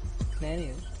ඔයාද? නෑ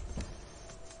නේද?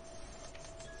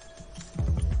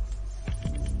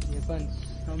 වෙපන්ස්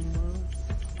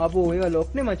අපෝ ඒවා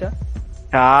ලොක්නේ මචං.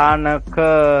 ඡානක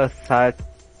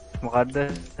මොකද්ද?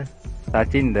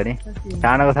 සචින්දනේ.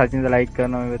 ඡානක සචින්ද ලයික්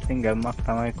කරනවා මේ පැත්තෙන් ගැම්මක්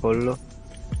තමයි කොල්ලෝ.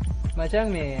 මචං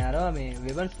මේ අරවා මේ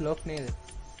වෙපන්ස් ලොක් නේද?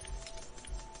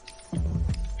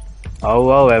 ඔව්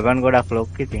ඔව් වෙපන් ගොඩක්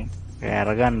ලොක් ඉතින්. ඒ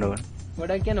අරගන්න ඕන.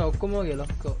 ගොඩක් කියන්නේ ඔක්කොම වගේ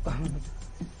ලොක්කෝ.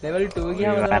 level 2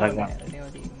 ගියාම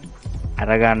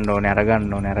අරගන්න ඕනේ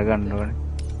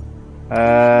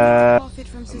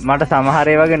මට සමහර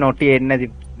ඒ වගේ නොටි එන්නේ නැති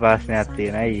ප්‍රශ්නයක්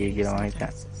තියෙනවා අයියේ කියලා මම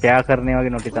හිතන්නේ ෂෙයා කරන්නේ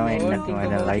වගේ නොටි තමයි එන්නේ නැති මම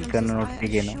දැන් ලයික් කරන නොටි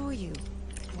කියනවා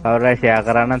කවුරුහරි ෂෙයා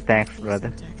කරා නම් thanks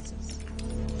brother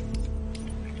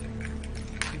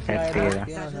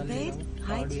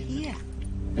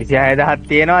විසිහයදහක්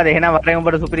තියෙනවාද එහෙනම් වරෙන්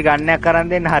උඹට සුපිරි ගන්නයක් අරන්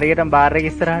දෙන්න හරියටම බාර් එක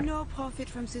ඉස්සරහට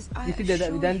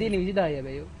 22 දැන් තියෙන්නේ 20000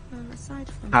 හැබැයි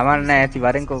කමන්න නැහැ ඇති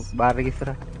වරෙන් කො බාර් එක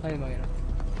ඉස්සරහට හරි මම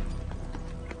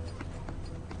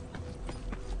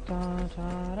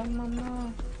යනවා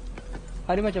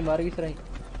හරි මචං බාර් එක ඉස්සරහින්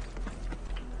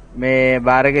මේ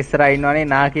බාර් එක ඉස්සරහා ඉන්නවනේ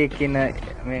නාකියෙක් ඉන්න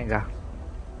මේක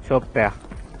ෂොප් එක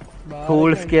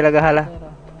ටූල්ස් කියලා ගහලා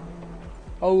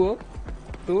ඔව්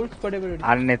ටූල්ස් පොඩේ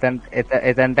අන්න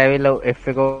එතනට ඇවිල්ලා F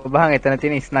එක ඔබහන් එතන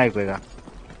තියෙන ස්නයිපර් එක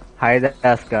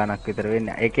 6000 ගාණක් විතර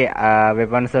වෙන්නේ. ඒකේ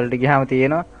වෙපන්ස් වලට ගියාම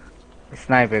තියෙනවා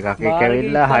ස්නයිපර් එකක්. ඒක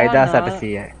ඇවිල්ලා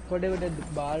 6800යි. පොඩේ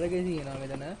බාර් එකේ තියෙනවා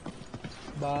මෙතන.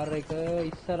 බාර් එක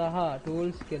ඉස්සරහා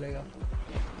ටූල්ස් කියලා එකක්.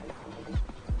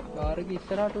 බාර් එක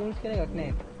ඉස්සරහා ටූල්ස් කියලා එකක්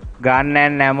නෑ. ගන්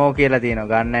ඇන් නැමෝ කියලා තියෙනවා.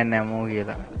 ගන් ඇන් නැමෝ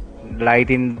කියලා.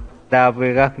 ලයිටින් දාපු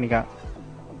එකක් නිකන්.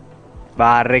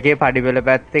 බාර් එකේ පඩිපෙළ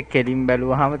පැත්තේ කෙලින්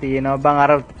බැලුවාම තියෙනවා බං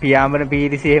අර පියාඹන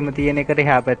පීරිසි එහෙම තියෙන එකට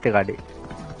එහා පැත්තේ කඩේ.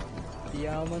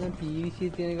 පියාඹන පීරිසි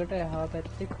තියෙන එකට එහා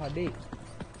පැත්තේ කඩේ.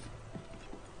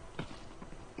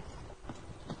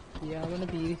 පියාඹන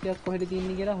පීරිසියක් කොහෙද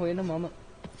තියෙන්නේ කියලා හොයන මම.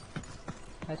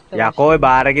 යකෝ ඔය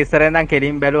බාර් එක ඉස්සරහ ඉඳන්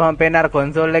කෙලින් බැලුවාම පේන අර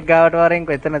කන්සෝල් එක ගාවට වරෙන්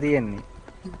එතන තියෙන්නේ.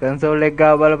 කන්සෝල් එක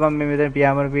ගාව බලපන් මේ මෙතන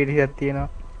පියාඹන පීරිසියක් තියෙනවා.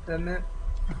 එතන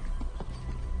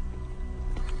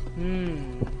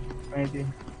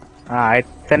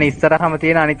එතන ඉස්සරහම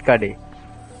තියෙන අනිත් කඩේ.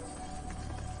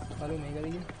 හරි මේකද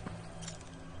කියන්නේ.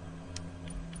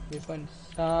 වෙපන්ස්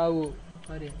ආව්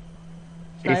හරි.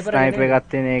 ස්නයිපර් එකක්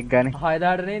තියෙන එක ගන්නේ.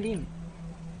 6000ට නේ තියෙන්නේ.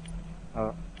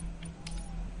 ඔව්.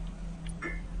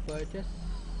 purchase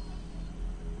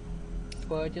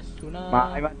පර්චස් වුණා.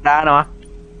 මම දානවා.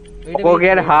 ඔකෝ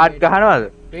කියන්නේ හાર્ඩ් ගහනවද?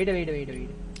 wait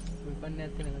weapon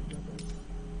එකක් තියෙනවා.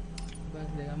 බස්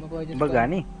දෙකම පර්චස්. ඔබ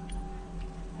ගනි.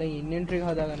 දැන් ඉන්වෙන්ටරි එක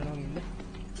හදා ගන්නවා මින්ද.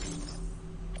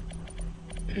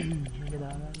 මේක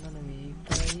දා ගන්න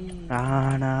මේකයි.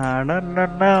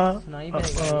 ස්නයිපර්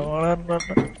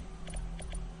එක.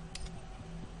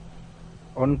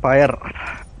 on fire.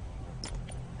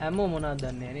 ඇමෝ මොනවද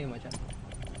දන්නේ නේ මචං.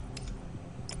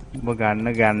 ඔබ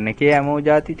ගන්න එකේ ඇමෝ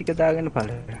જાති ටික දාගෙන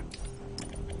ඵලයක්.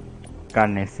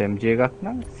 ගන්න SMG එකක්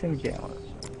නම් SMG ඇමෝ.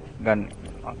 ගන්න.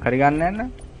 හරි ගන්න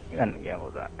නැන්න. ගන්න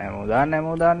ඇමෝ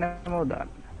දාන්න.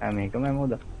 හැම එකම ඇමෝ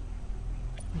දාන්න.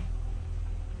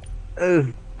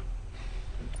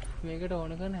 මේකට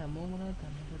ඕන කරන හැමෝම මොනවද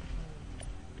දන්නේ?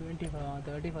 25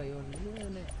 35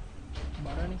 ඕනේ.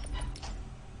 බරනේ.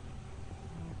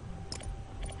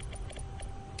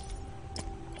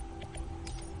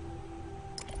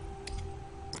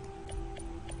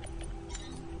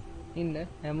 ඉන්න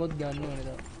හැමෝත් ගන්න ඕනේ තව.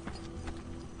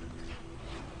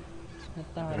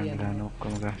 නැත්නම් හරියන්නේ ගන්න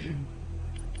ඔක්කොම ගන්න.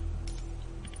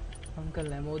 අංකල්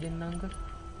හැමෝ දෙන්න අංකල්.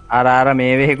 අර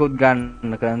මේ වෙහෙකුත්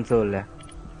ගන්න කන්සෝල් එක.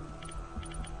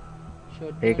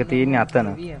 ඒක තියෙන්නේ අතන.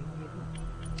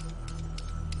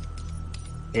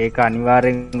 ඒක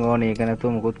අනිවාර්යෙන් ඕනේ. ඒක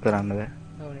නැතුව මුකුත් කරන්න බෑ.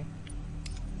 ඕනේ.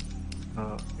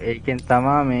 ඔව්. ඒකෙන්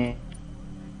තමයි මේ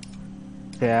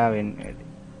සෑ වෙන්නේ.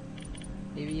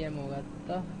 EVM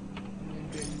ගත්තා.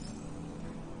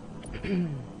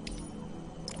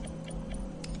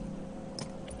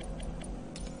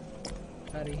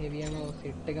 හරි EVM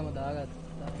සෙට් එකම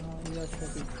දාගත්තා. ඊළඟට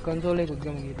කන්සෝල් එකකුත්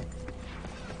ගම ගිහින්.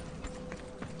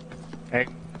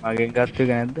 මගෙන් ගත්ත එක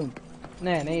නැද්ද?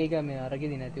 නෑ ඒක මේ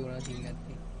අරගෙදි නැති වුණා සීන්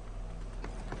නැති.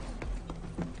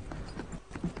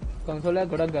 කන්සෝල් එක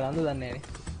ගොඩක් ගලන්ද දන්නේ නෑනේ.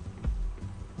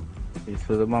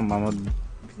 ඉස්සර මම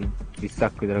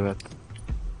 20ක් විතර ගත්තා.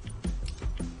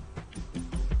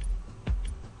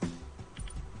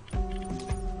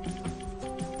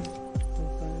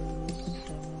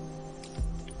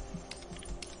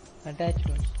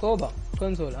 attachments koba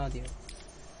console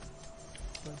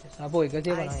Apo I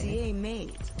see a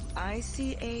mate. I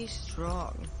see a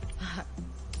strong.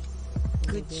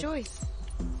 Good choice.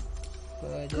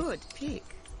 Good pick.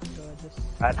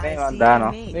 I see a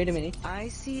mate. Wait a minute. I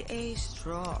see a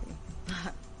strong.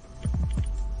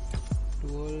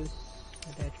 Tools,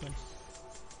 attachments.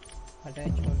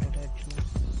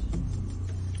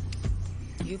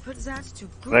 You put that to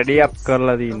good Ready up use,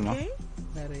 කරලා තියෙනවා. okay?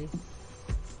 Hurry.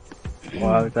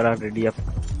 ඔයා විතරක් ready up.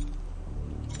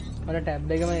 මට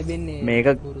tab එකම ලැබෙන්නේ මේක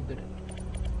පුරුද්දට.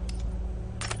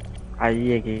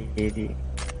 අයියේකේදී.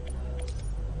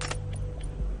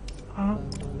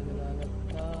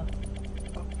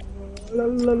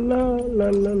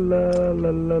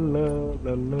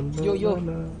 Yo.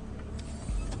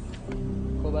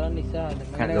 Kau බලන්න ඉස්සරහට.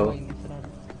 මම Hello. ඉස්සරහට.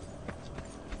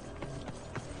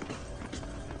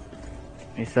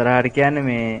 ඉස්සරහට කියන්නේ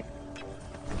මේ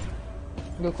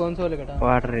කන්සෝල් එකට.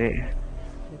 වාටරේ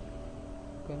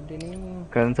continue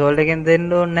කන්සෝල් එකෙන් දෙන්න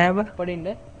ඕනේ නැහැ බා. පඩින්න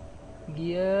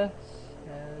gear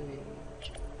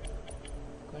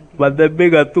මම දැන් මේ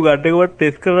ගත්තු ගන්න එකවත්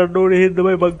ටෙස්ට් කරන්න ඕනේ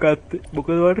හින්දාමයි මම ගත්තේ. මොකද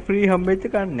වට ෆ්‍රී හම්බෙච්ච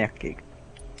කන්නයක් ඒක.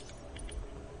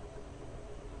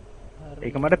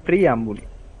 ඒක මට ෆ්‍රී හම්බුනේ.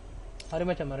 හරි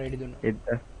මචං මම රෙඩි දුන්නා.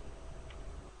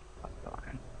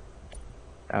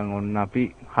 දැන් ඔන්න අපි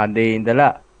හදේ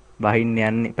ඉඳලා බහින්න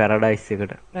යන්නේ පැරඩයිස්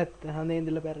එකට. නැත් හදේ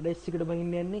ඉඳලා පැරඩයිස් එකට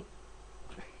බහින්න යන්නේ.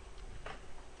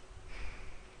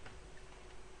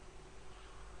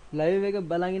 ලයිව් එක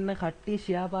බලන් ඉන්න කට්ටිය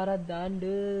ෂෙයා පාරක් දාන්න.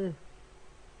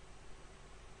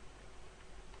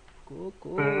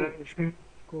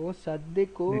 කෝ සද්දේ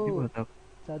කෝ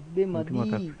සද්දේ මදි.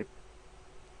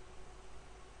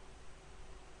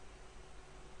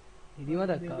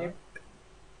 ඉදිමතක්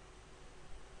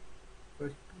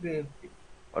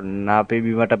ඔන්න අපි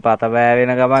බිමට පත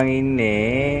බෑවෙන ගමන්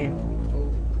ඉන්නේ. ඔව්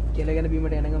කෙලගෙන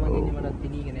බිමට යන ගමන් ඉන්නේ මටත්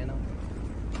පිනීගෙන යනවා.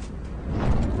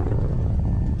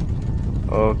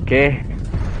 ඕකේ.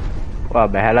 වා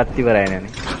බහැලත් ඉවරයි නේද?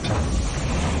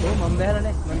 ඔව් මම බහැලා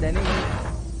නැහැ. මම දැනේ.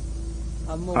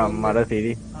 අම්මර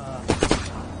සිරි.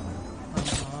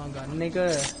 ගන්න එක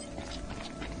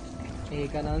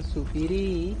ඒක නම් සුපිරි.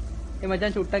 ඒ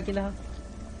මචං චුට්ටක් ඉඳහා.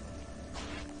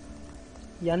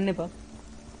 යන්න එපා.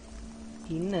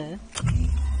 ඉන්න.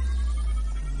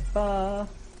 එපා.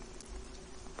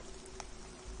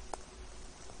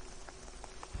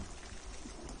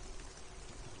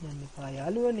 යන්න එපා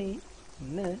යාළුවනේ.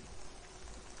 ඉන්න.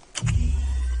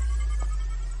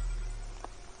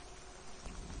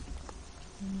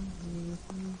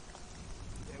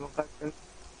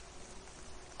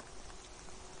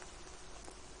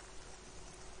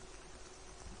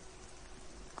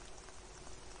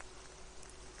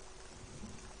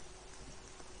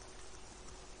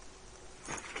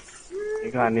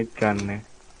 මේක අනිත් ගන්න.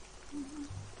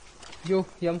 යෝ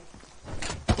යම්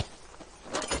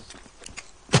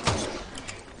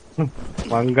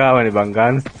මංගාවනේ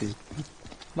බංගාන්ස්ති.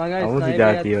 මගේ අවුසි ස්නයිපර්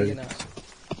જાතිය එකක් වගේ.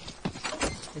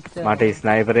 තියෙනවා මට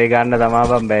ස්නයිපරේ ගන්න තමා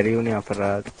බං බැරි වුණේ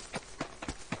අපරාධ.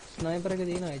 ස්නයිපර් එක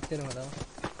තියෙනවා එච්චරම තමයි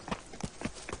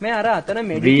මේ අර අතන V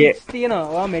මෙඩිකිට්ස් තියෙනවා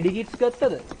ඔයා මෙඩිකිට්ස්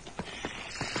ගත්තද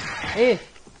ඒ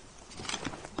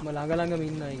මම ළඟ ළඟම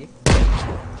ඉන්නවා ඒකේ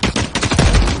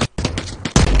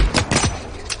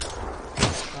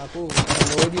ආපෝ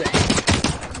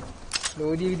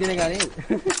ලෝඩිය විදිහට ගන්නේ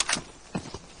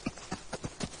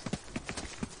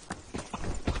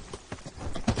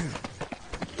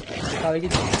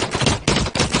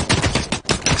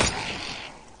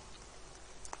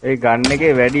ඒ ගන්න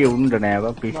එකේ වැඩි උණ්ඩ නෑ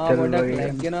බං පිස්ටල් ගොඩක් වගේ.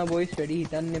 ලැග් වෙනවා බොයිස් වැඩි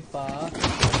හිතන්න එපා.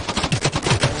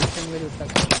 ටෙන්ෂන් වෙලු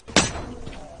උට්ටක්.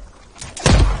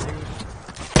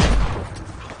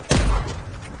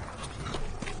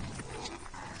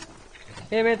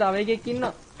 මේ තව එකෙක්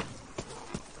ඉන්නවා.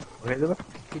 කොහෙද බං?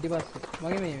 පිටිපස්සේ.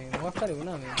 මගේ මේ මොකක් හරි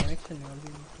වුණා මේ කනෙක්ෂන් එක වල.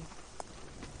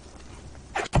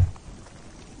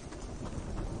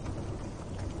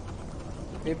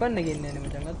 වෙපන් එකේ ඉන්නේ නේ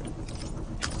මචං අතට.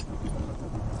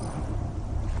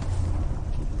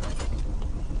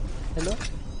 හෙලෝ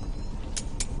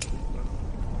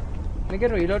මේක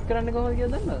රීලෝඩ් කරන්න කොහොමද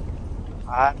කියලා දන්නවද?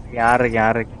 යාර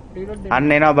රීලෝඩ්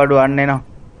අන්න එනවා බඩු අන්න එනවා.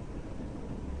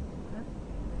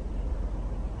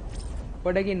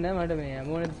 පොඩකින් නෑ මට මේ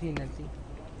ඇමෝනෙත් සීන් නැති.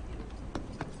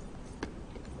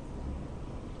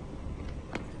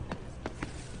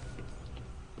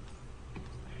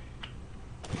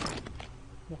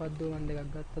 මොකද්ද මන් දෙකක්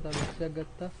ගත්තා තව එකක්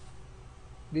ගත්තා.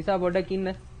 දිසා පොඩක් ඉන්න.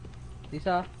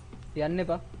 දිසා යන්න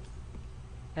එපා.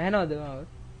 ඇහෙනවද මාව?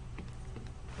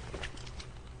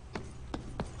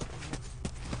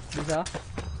 දිසා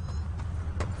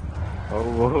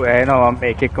ඔව් ඇහෙනවා මම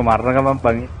එක එක මරන ගමන්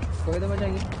බං. කොහෙද මචං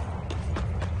ඉන්නේ?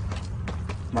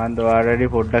 මන් ඔයාලටි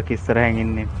පොඩ්ඩක් ඉස්සරහින්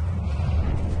ඉන්නේ.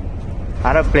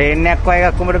 අර ප්ලේන් එකක් වගේ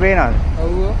එකක් උඹට පේනවද?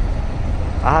 ඔව්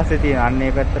අහසේ තියෙන අන්න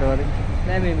ඒ පැත්තට වරින්.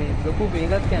 නෑ මේ ලොකු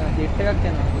මේකක් යනවා ජෙට් එකක්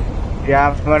යනවා.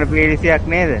 යාමන පීරිසියක්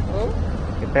නේද? ඔව්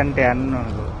එතනට යන්න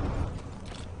ඕනකෝ.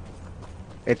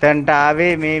 එතනට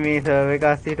ආවේ මේ සර්වර් එක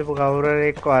අස්සේ හිටපු කවුරු හරි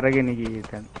එක්ක අරගෙන ගියේ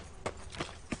එතන.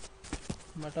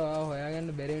 මට ආව හොයාගන්න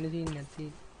බැරි වෙන සීන් නැති.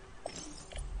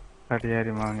 හරි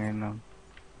හරි මං එන්නම්.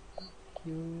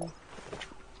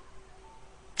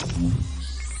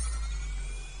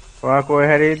 ඔයා කොහේ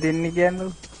හරි දින්නේ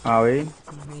කියන්නේ? ආවේ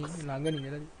මේ ළඟ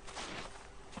නිකලා.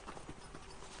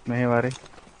 මෙහෙ වරේ.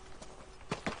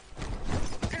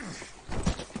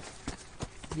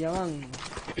 යවන්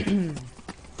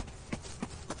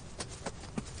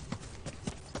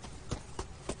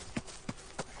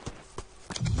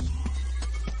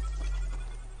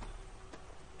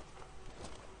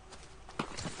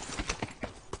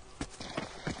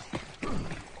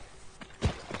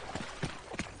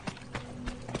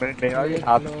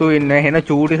සත්තු ඉන්නේ එහෙන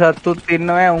චූටි සත්තුත්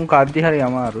ඉන්නවා උන් කද්දි හරි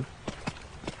අමාරු.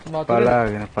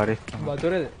 බලාගෙන පරිස්සම්.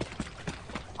 වතුරේද?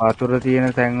 වතුර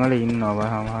තියෙන තැන් වල ඉන්නවා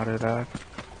සමහර වෙලාවට.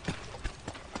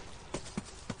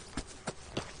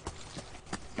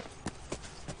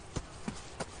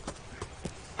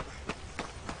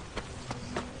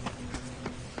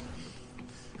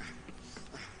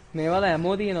 මේවල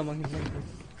ඇමෝ තියෙනවා මං හිතන්නේ.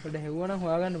 පොඩ හෙව්වනම්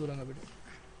හොයාගන්න පුළුවන් අපිට.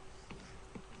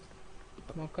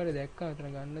 මොකක් හරි දැක්කම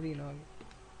එතන ගන්න තියෙනවා වගේ.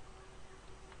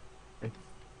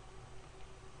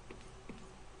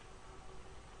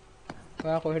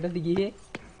 ඔයා කොහෙටද ගියේ?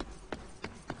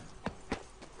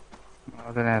 මම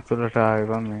දැන් ඇතුළට ආවේ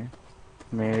බං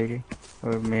මේකේ.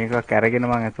 ඔය මේකක් අරගෙන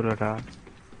මං ඇතුළට ආවා.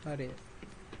 හරි.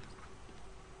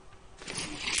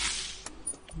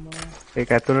 ඒක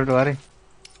ඇතුළට වරේ.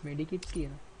 මෙඩිකිට්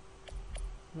තියෙනවා.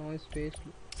 no space.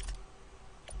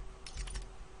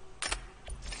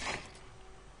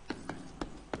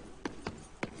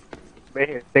 මේ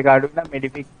හෙඩ් එක අඩු නම්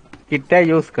මෙඩිෆික් කිට් එක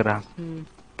යූස් කරා.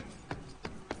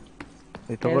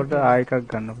 එතකොට ආයෙ එකක්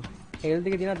ගන්න පුළුවන්. හෙල්ත්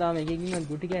එක තියෙනවා තාම එකකින්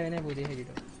ගුටි කෑවේ නැහැ පොඩි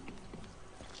හැටියට.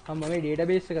 අම්මා මේ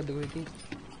ඩේටාබේස් එකක්ද කොහෙද තියෙන්නේ?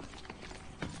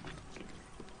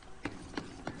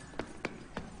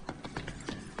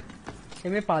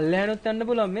 මේ පල්ලෙහානොත් යන්න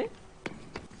පුළුවන් මේ.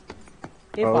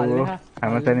 ඒ පල්ලෙහා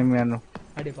හැමතැනින්ම යන්න.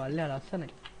 අඩේ පල්ලෙහා ලස්සනයි.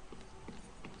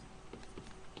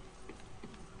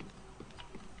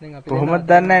 දැන් අපි කොහොමද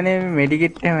දන්නේ මේ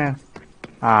මෙඩිකිට් එහෙම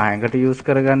ඇඟට යූස්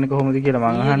කරගන්නේ කොහොමද කියලා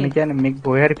මං අහන්නේ කියන්නේ මේක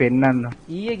කොහේ හරි පෙන්නන්න.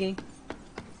 ඊයේකින්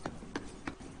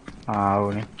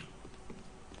ඕනේ.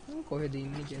 කොහෙද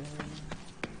ඉන්නේ කියලා.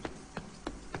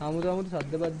 ආමුද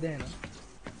සද්ද බද්ද එනවා.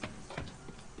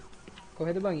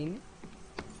 කොහෙද බං ඉන්නේ?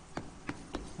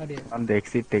 හරියට. මම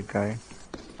එක්සිට් එක ගාවේ.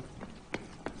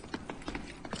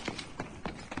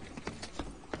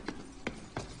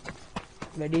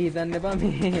 වැඩි හිතන්න එපා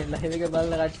මේ ලයිව් එක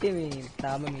බලන කට්ටිය මේ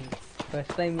තාම මේ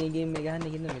ෆස්ට් ටයිම් මේ ගේම් එක ගහන්න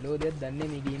ඉන්න මෙලෝඩියක් දන්නේ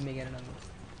මේ ගේම් එක ගැන නම්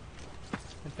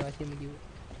මට වාසියම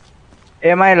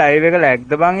කිව්වා එමයි ලයිව් එක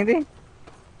ලැග්ද බං ඉතින්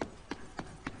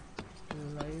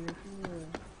ලයිව් එක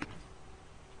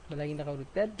බලකින්න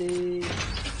කවුරුත්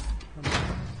ඇද්දේ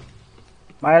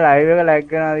මයි ලයිව් එක ලැග්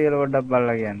වෙනවා කියලා පොඩ්ඩක්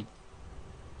බලලා කියන්න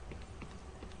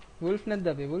වුල්ෆ් නැද්ද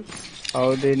අපේ වුල්ෆ්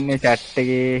කවුද ඉන්නේ chat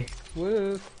එකේ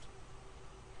වුල්ෆ්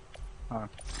ආ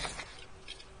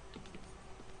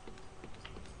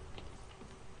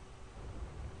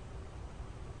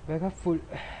backup full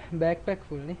backpack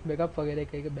full නේ backup වගේ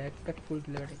එක backpack full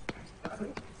කියලා ටික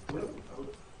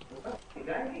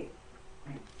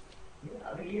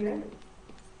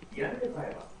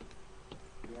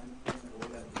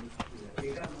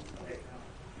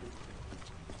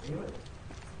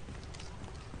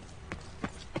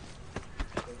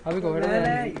අපි කොහෙද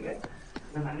යන්නේ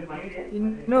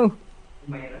no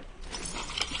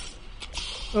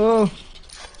oh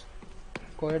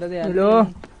කොහෙටද යන්නේ hello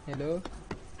hello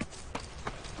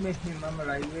මේ මම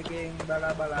ලයිව් එකෙන්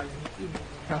බලාගෙන ඉන්නේ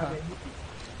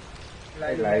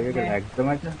ලයිව් එක ලැග්ද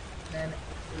මචං නෑ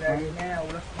නෑ නෑ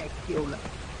අවුලක් නෑ කියලා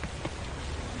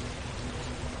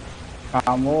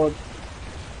කාමෝත්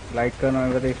ලයික් කරනවා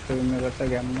ඉවර ස්ට්‍රීම් එකට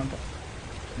ගැම්මට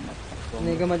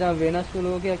මේක මචං වෙනස්ම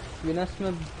ලෝකයක් වෙනස්ම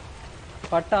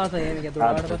පට්ට ආසයි මේක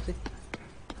දුරාට පස්සේ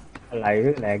ලයිව්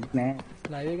එක ලැග් නෑ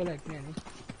ලයිව් එක ලැග් නෑ නේ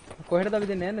කොහෙටද අපි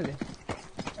දෙන්නේ යන්නද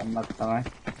ගැම්මක් තමයි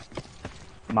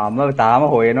මම තාම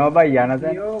හොයනවා බයි යන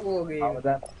තැන මම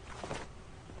දැන්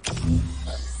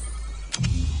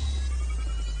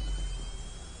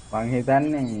මං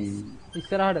හිතන්නේ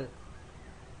ඉස්සරහටද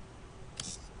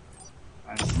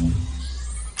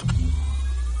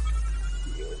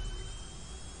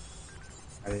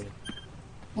හරි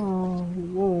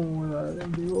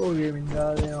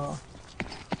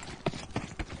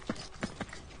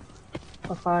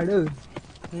Accardo.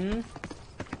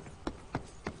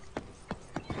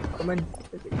 Comment.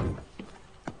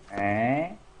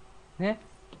 නේ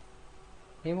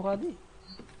මේ මොකද්ද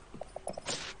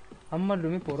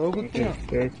අම්මඩු මේ පොරොකුත්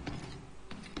තියෙනවා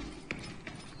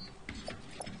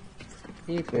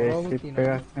ඒ පොරොකුත්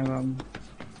තියෙනවා එකක් නේ මම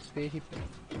ස්පේස්ෂිප්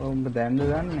ඔබ දැන්ද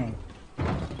දන්නේ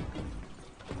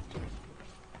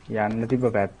යන්න තිබ්බ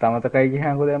පැත්ත අමතකයි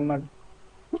කියහන්කෝ දැම්මට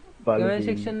කමෙන්ට්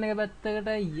සෙක්ෂන් එක පැත්තකට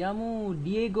යමු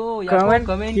ඩියේගෝ යකෝ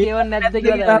කමෙන්ට් කියවන්න නැද්ද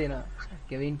කියලා දෙනවා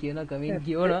කෙවින් කියනවා කමෙන්ට්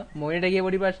කියවනවා මොනිටර් එකේ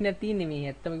පොඩි ප්‍රශ්නයක් තියෙන්නේ මේ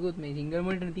ඇත්තම කිව්වොත් මේ සිංගල්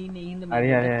මොනිටර් තියෙන්නේ ඒ හින්දා මම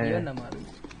කියවන්න අමාරුයි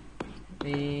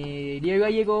මේ ඩියේගෝ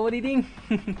අයියේ කොහොමද ඉතින්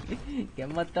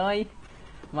කැම්මත් තමයි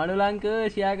මනුලංක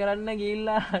ෂෙයා කරන්න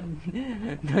ගිහිල්ලා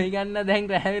දොයි ගන්න දැන්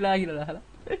රැ වෙලා කියලා දාලා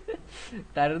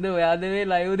තරද ඔයාද මේ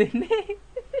ලයිව් දෙන්නේ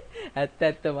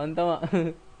ඇත්ත මන් තමා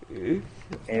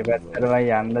ඒ පැත්තටමයි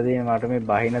යන්න තියෙන්නේ මට මේ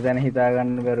බහින තැන හිතා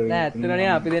ගන්න බැරුව නෑ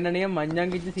ඇත්තටනේ අපි දෙන්න නිකන්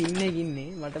මංජන් කිච්ච සීන් එකක ඉන්නේ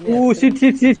මට මේ ඌ සිට්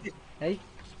ඇයි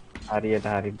හරියට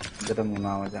හොඳට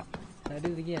මුණා මචං හරිද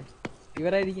කියන්නේ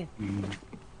ඉවරයිද කියන්නේ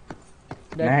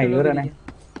නෑ ඉවර නෑ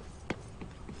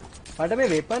මට මේ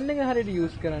වෙපන් එක හරියට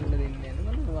යූස් කරන්න දෙන්නේ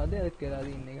නෑ මම වදයක් කරලා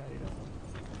දින්න එක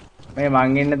හරියට මේ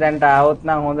මං ඉන්න තැනට ආවොත්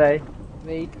නම් හොඳයි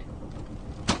wait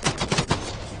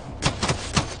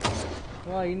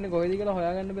වා ඉන්න කොහෙද කියලා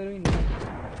හොයාගන්න බැරුව ඉන්නේ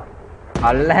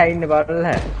අල්ලහැ ඉන්නේ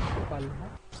බලලා පල්ලා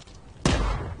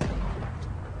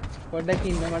පොඩ්ඩක්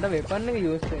ඉන්න මට වෙපන් එක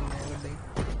යූස් වෙන්නේ නෑ පොඩ්ඩක්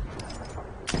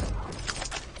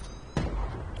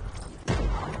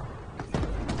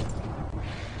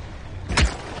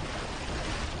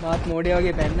මාත් මෝඩියා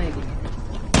වගේ පැන්න ඉතින්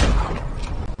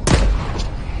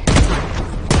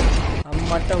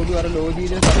අම්මට උඩු අර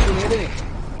ලෝජීද සතුටු නේද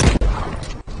මේ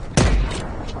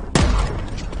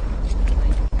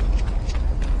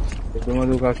දුම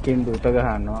දුකකින් දුත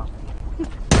ගහනවා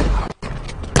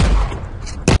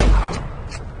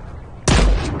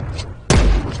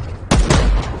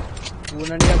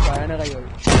ඌනනිය බයනකයි ඔය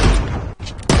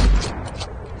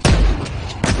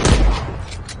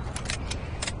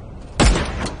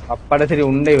අප්පඩ සිරි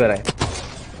උණ්ඩ ඉවරයි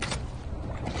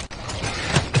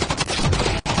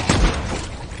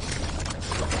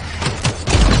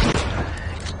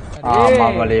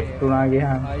මම ලෙෆ්ට් උනා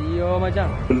ගියාම අයියෝ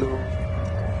මචං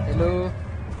හෙලෝ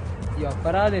ඊ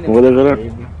අපරාදේනේ මොකද කරන්නේ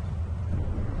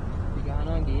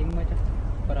ගහනවා ගේම් මචං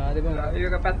අපරාදේ බං ලයිව්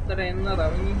එක පැත්තට එන්න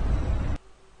රවි.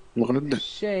 මොකද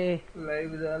ෂේ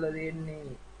ලයිව් දාලා දෙන්නේ.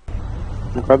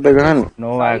 මොකද්ද ගහන්නේ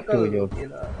no active job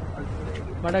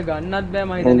මට ගන්නත් බෑ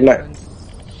මම හිතන්නේ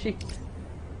ෂිට්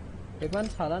එපන්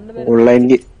සලන්න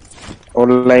බෑ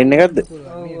ඔන්ලයින් එකක්ද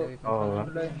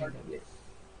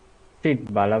සිට්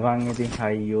බලපන් ඉතින්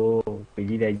අයියෝ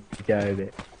පිළිදැච්චාද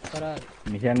කරාද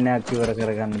මිෂන් එකක් ඉවර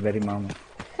කරගන්න බැරි මම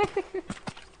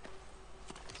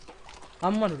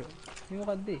අම්මනුර මේ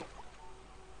මොකද්ද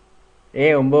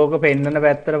ඒ උඹ ඕක පෙන්නන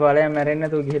පැත්තට බලයන් මැරෙන්නේ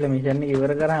නැතුව ගිහලා මිෂන් එක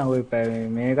ඉවර කරා ඔය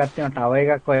මේකත් තියෙන ටව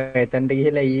එකක් ඔය එතනට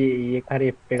ගිහලා ඊයේ හරි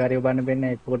එප් එක හරි ඔබන්න බෙන්න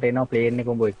එතකොට එනවා ප්ලේන් එක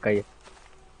උඹ එක්කයි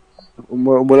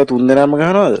උඹලා 3 දෙනාම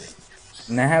ගහනවද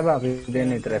නැහැ බා අපි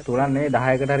දෙන්න විතර තුනක් නෙවෙයි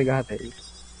 10කට හරි ගහතයි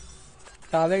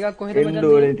තාව එකක් කොහෙද මචං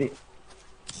එන්ඩෝලේති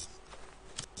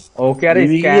ඕකේ අර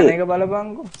ස්කෑන් එක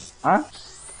බලපන්කෝ ආ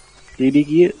ටීඩී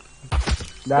කීය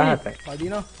 17යි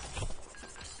පදිනවා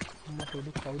අම්මා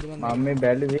පොඩි කවුද මන් මම මේ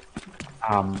බැලුවේ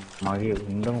මගේ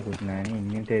උන්දමකුත් නෑනේ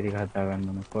ඉන්නේ තේ ටික හදා ගන්න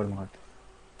ඕන කොහොමද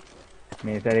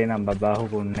මේ සැරේ නම් බබාහු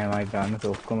කුන්නේ මයි ගන්න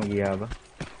ඔක්කොම ගියා බා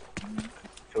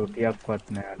චෝටියක්වත්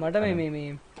නෑ මට මේ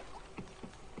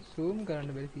zoom කරන්න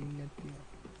බැරි සීන් එකක් තියෙනවා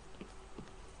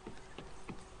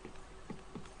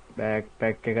බෑග්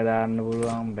පැක් එක දාන්න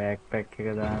පුළුවන් බෑග් පැක් එක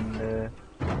දාන්න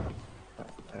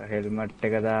හෙල්මට්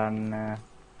එක දාන්න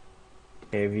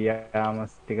හෙවි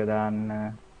ආමස් ටික දාන්න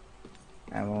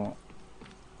හැමෝ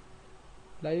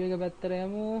ලයිව් එක පැත්තට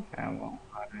යමු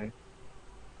හරි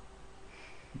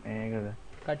මේකද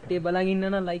කට්ටිය බලන් ඉන්න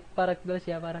නම් ලයික් පාරක් දාලා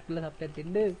ෂෙයා පාරක් දාලා සබ් එකක්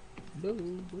දෙන්න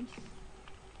බොයිස්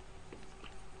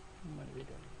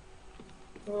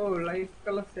ඔව් ලයික්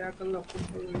කළා ෂෙයා කළා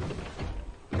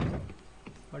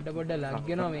පොඩ ලග්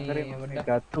වෙනවා මේ පොඩ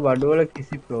ගත්තු බඩුවල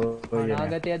කිසි ප්‍රයෝජනයක්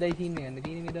අනාගතය දැයි සීන් එක යන්න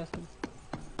තියෙන මේ දවස්වල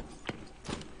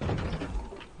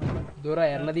දොර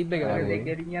ඇරලා තිබ්බ එක වගේ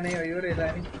දෙකකින් යන්නේ ඔය ඉවරේ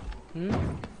දාන්නේ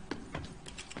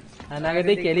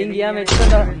අනාගතේ කෙලින් ගියාම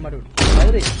එච්චර අම්මට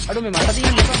හරිද අඩු මේ මට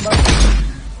තියෙන එකක් බා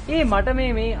ඒ මට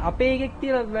මේ අපේ එකෙක්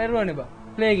තියලා වැරුණානේ බා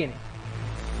ප්ලේ කෙනෙක්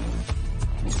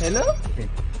හෙලෝ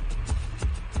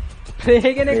ප්ලේ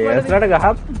කෙනෙක් ඒස්ලට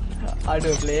ගහප්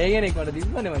අඩෝ ප්ලේ කෙනෙක් මට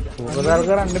තිබ්බනේ මචං උපකාර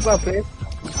කරන්න එපා ප්ලේස්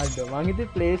අඩෝ මං හිතේ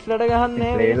ප්ලේස් වලට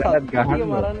ගහන්නේ ප්ලේ වලට ගහන්න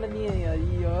මරන්න නියේ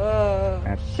අයියෝ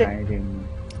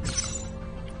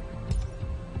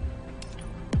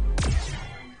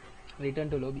return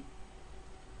to lobby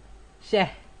ෂේ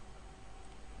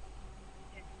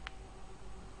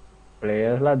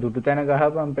ප්ලේයර්ස්ලා දුටු තැන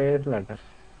ගහපන් ප්ලේයර්ස්ලාට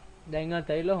දැන්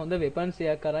අතයිලා හොඳ වෙපන්ස්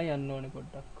එකක් අරන් යන්න ඕනේ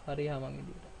පොඩ්ඩක් හරි හැමං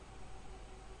විදියට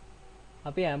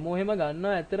අපි හැමෝ එහෙම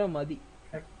ගන්නවා ඇත්තට මදි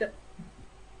ඇත්ත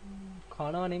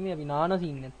කනවා නෙමෙයි අපි නාන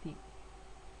සීන් එකක්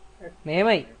තියෙන්නේ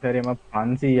මෙහෙමයි සරේම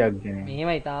 500ක් ගෙන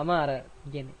මෙහෙමයි තාම අර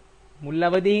කියන්නේ මුල්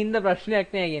අවදී හින්දා ප්‍රශ්නයක්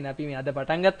නෑ කියන්නේ අපි මේ අද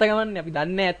පටන් ගත්ත ගමන්නේ අපි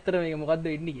දන්නේ ඇත්තට මේක මොකද්ද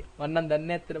වෙන්නේ කියලා මම නම්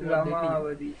දන්නේ ඇත්තට මොකද්ද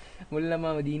වෙන්නේ මුල්ලම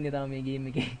අවදීන්නේ තාම මේ ගේම්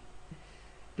එකේ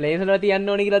ප්ලේස් වල තියන්න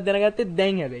ඕනේ කියලා දැනගත්තේ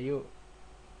දැන් හැබැයි යෝ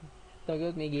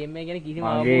තවගොත් මේ ගේම් එක ගැන කිසිම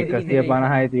අවබෝධයක්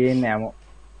 150යි තියෙන්නේ හැමෝ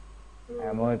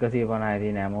 150යි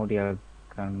තියෙන්නේ හැමෝ ටික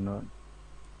ගන්න ඕන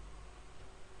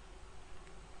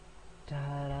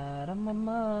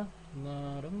තරරමමා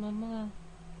මරමමා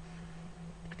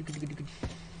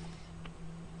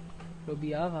ලොබි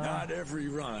ආවා Not every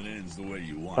run ends the way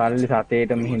you want. සල්ලි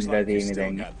සතේටම හින්දලා තියෙන්නේ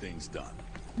දැන් Got things done.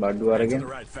 බඩු Get අරගෙන to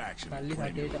the right faction. සල්ලි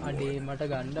සටේට අඩේ මට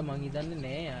ගන්න මං හිතන්නේ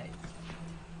නෑ ආයේ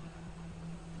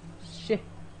ෂේ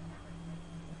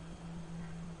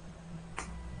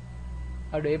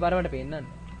අඩේ පාර මට පෙන්නන්න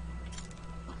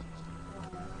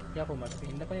යකෝ මට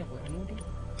පෙන්න පය කොහොමද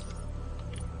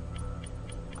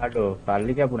අඩෝ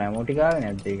සල්ලි කැපුණ හැමෝ ටික ආවේ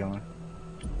නැද්ද ඒකම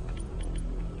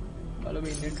බලමු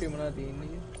ඉන්වෙන්ටරි මොනවද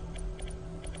තියෙන්නේ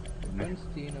ගන්ස්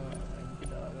තියෙනවා අයිති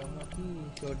දාගමු අපි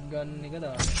ෂොට් ගන් එක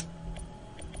දාමු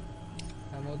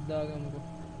හැමෝත් දාගමුකෝ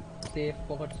සේෆ්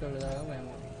පොකට්ස් වල දාගමු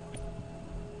හැමෝම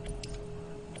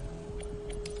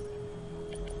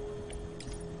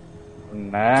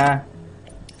නෑ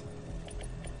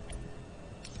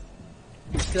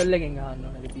පිස්ටල් එකෙන් ගහන්න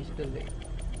ඕනේ පිස්ටල් එක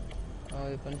ආ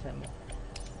වෙපන් සම්ම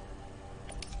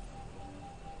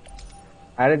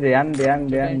හරිද යන්න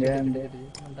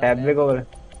ටැබ් එක ඔබල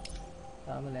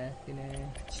තාම ලෑස්ති නෑ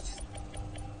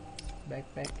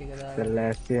බෑක්පැක් එක දාලා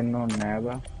ලෑස්ති වෙන්න ඕනේ නෑ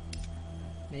බා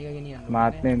මේක ගෙනියන්න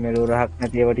මාත් මේ මෙලෝ රහක්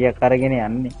නැතිව ටිකක් අරගෙන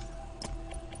යන්නේ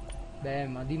බෑ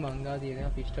මදි මංගා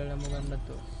තියෙන පිස්ටල් හැම ගන්නත්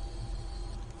ඕන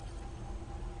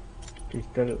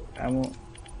පිස්ටල් හැමෝ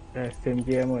SMG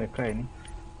හැමෝ එකයිනේ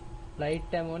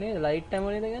ලයිට් හැමෝනේ ලයිට්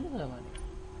හැමෝනේද ගන්න සාමාන්‍ය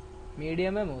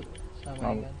මීඩියම් හැමෝද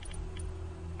සාමාන්‍ය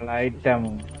ගන්න ලයිට්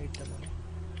හැමෝ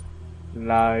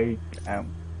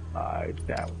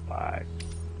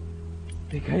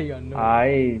දෙකයි ගන්න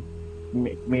ආයි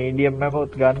මීඩියම්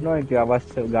එකත් ගන්නවා ඉතින්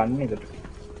අවශ්‍ය ගන්න එකට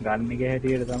ගන්න එක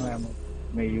හැටියට තමයි හැමෝ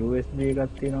මේ USB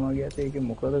එකක් තියෙනවා මගේ අතේ ඒක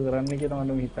මොකද කරන්න කියලා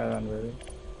මම හිතා ගන්න බැහැ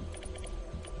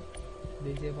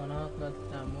 250ක්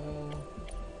ගත්තාම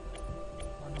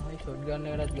අනහයි ෂොට් ගන්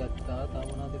එකටත් ගත්තා තව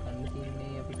මොනවද ගන්න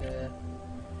තියෙන්නේ අපිට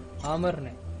ආමර්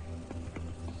නැහැ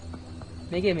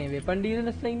මේකේ මේ වෙපන්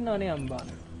ඩීලර්ස්ලා ඉන්නවනේ අම්බාන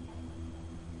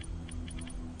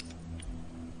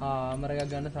ආමර එකක්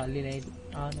ගන්න සල්ලි නැහැ ඉතින්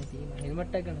ආනේ තියෙන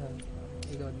හෙල්මට් එක ගන්න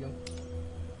ඒක වදියම්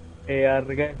AR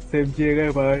එක SMG එක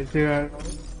පාවිච්චි කරනවා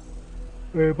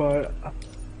ඔය පාර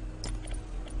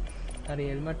හරි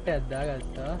හෙල්මට් එකක්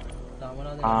දාගත්තා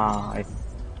තාමනාද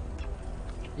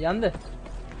යන්ද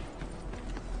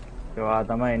ඒවා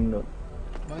තමයි එන්න ඕන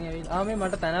මම ඇවිත් මේ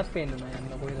මට තැනක් පේන්න නෑ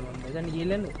යන්න කොහෙද මම දැන්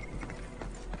ගිහින්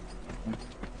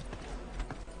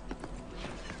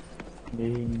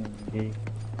දෙහින්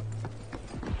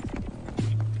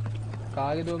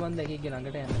කාගේ දෝ මන් දෙකේ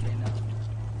ළඟට යන්න දෙන්නා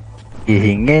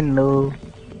ගිහින් එන්නෝ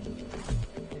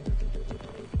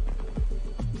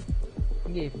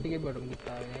ගේ ඉප්පිගේ බඩු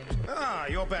ගිතාවේ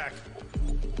you're back.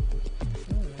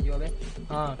 you're back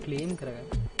clean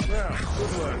කරගන්න Well,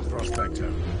 good work, Prospector.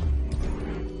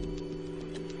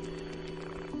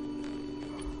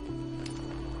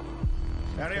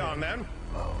 Carry on, then.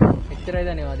 එච්චරයි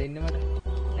දනේවා දෙන්න මට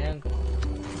නෑංක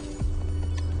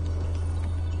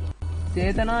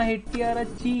චේතනා හෙට්ටි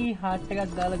ආරච්චි හාට්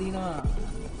එකක් දාලා දිනවා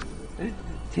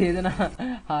චේතනා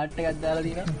හාට් එකක් දාලා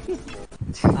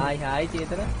දිනවා හායි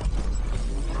චේතන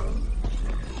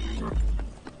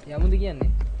යමුද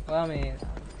කියන්නේ ඔයා මේ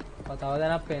තව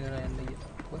දැනක් පේනවා යන්න කිය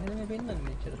කොහෙද මේ පෙන්නන්නේ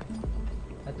මෙච්චර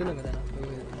ඇතුළෙම දැනක්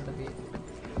මට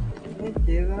පේන්නේ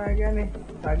චේතනා කියන්නේ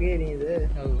තගේ නේද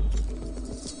ඔව්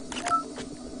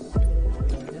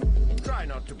Try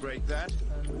not to break that.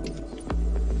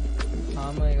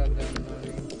 ආම එකක් ගන්න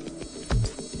ඕනේ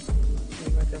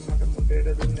මට මුටේට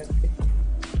දුන්නේ නැත්තේ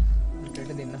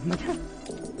මුටේට දෙන්න මචං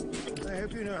I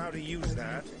hope you know how to use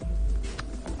that.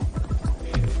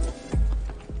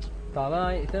 තව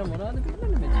ඉතන මොනවද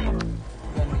පින්නන්නේ මෙච්චර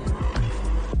ගන්නේ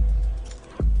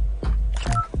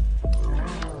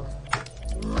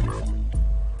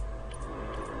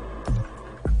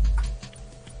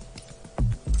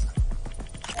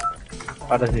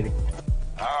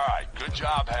All right, good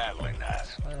job handling that.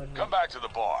 Come back to the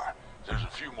bar. There's a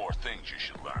few more things you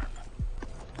should learn.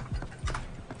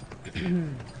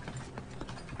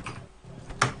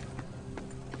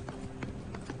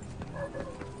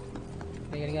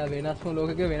 මේක නිකන් වෙනස්ම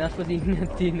ලෝකෙක වෙනස්ම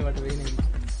සින්නක් තියෙනවට වෙන්නේ.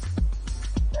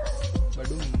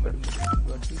 බඩු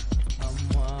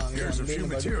අම්මා Here's a few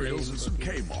materials and some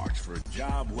K-marks for a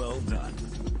job well done.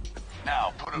 Now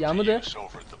put them to use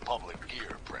over at the public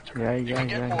gear printer. You can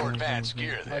get more advanced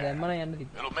gear there.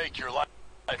 It'll make your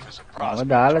life as a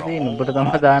prospector a whole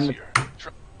lot easier.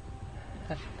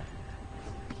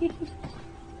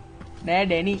 නෑ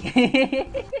ඩැනි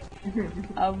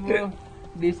අම්මෝ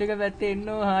disc එක පැත්තේ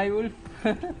එන්නෝ hi wolf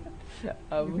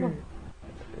අම්මෝ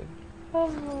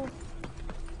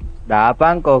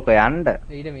දාපන්කෝ ඔක යන්න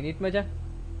ඊට minute මචං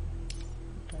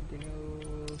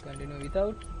continue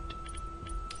without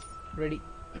ready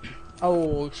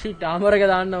oh shit ආමර එක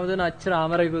දාන්න අවදන අච්චර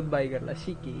ආමරයකුත් බයි කරලා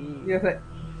ශිකී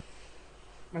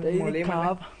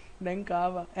දැන්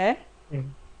කාවා ඈ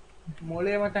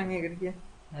මොලේ මචං ඒකට කිය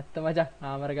ඇත්ත මචං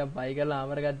ආමර එකක් බයි කරලා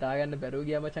ආමර එකක් දාගන්න බැරුව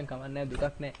ගියා මචං කමන්නේ නැහැ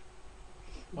දුකක් නැහැ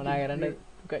මොනා කරන්න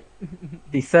දුකයි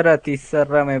තිස්සර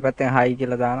මේ පැත්තෙන් හයි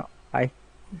කියලා දානවා හයි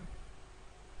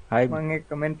හයි මම ඒ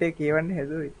කමෙන්ට් එක කියවන්න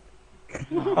හැදුවේ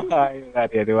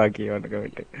හරි හරි වා කියවන්න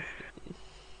කමෙන්ට් එක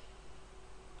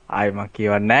ආයි මම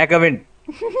කියවන්නේ නැහැ කමෙන්ට්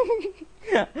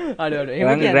අඩ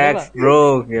එහෙම කියන්න රැක්ස්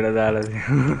බ්‍රෝ කියලා දාලා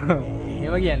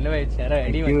එහෙම කියන්න බෑ චර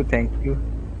වැඩි thank you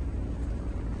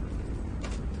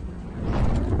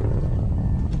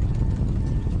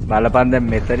බලපන් දැන්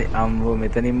මෙතන අම්බෝ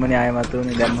මෙතනින්මනේ ආයෙමත්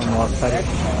උනේ දැන් මම මොකක් හරි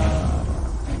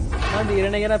මම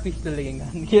දීරණ කරා පිස්තල් එකෙන්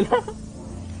ගන්න කියලා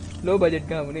ලෝ බජට්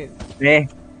ගාමු නේද මේ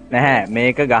නැහැ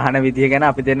මේක ගහන විදිය ගැන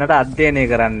අපි දෙන්නට අධ්‍යයනය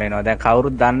කරන්න වෙනවා දැන්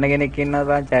කවුරුත් දන්න කෙනෙක් ඉන්නවා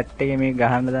බං chat එකේ මේක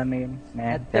ගහන්න දන්න කෙනෙක්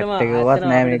නෑ chat එකකවත්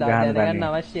නෑ මේක ගහන්න දන්න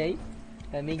අවශ්‍යයි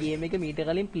මේ ගේම් එක මීට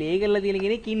කලින් ප්ලේ කරලා තියෙන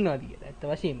කෙනෙක් ඉන්නවාද කියලා ඇත්ත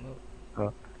වශයෙන්ම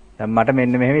ඔව් දැන් මට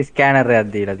මෙන්න මෙහෙම ස්කෑනර්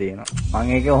එකක් දීලා තියෙනවා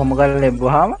මම ඒක ඔහොම කරලා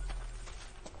ලැබුවාම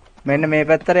මෙන්න මේ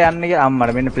පැත්තට යන්න කියලා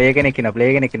අම්මට මෙන්න ප්ලේ කෙනෙක්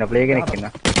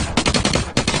ඉන්නවා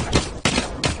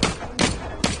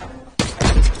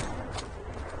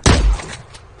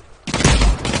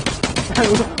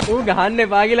ඌ ගහන්න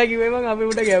එපා කියලා කිව්වේ මං අපි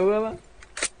උට ගැව්වම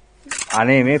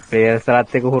අනේ මේ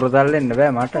ප්ලේයර්ස්ලාත් එක්ක හුරුතල් වෙන්න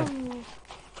බෑ මට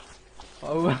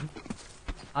ඔව්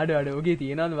අඩ ඔගේ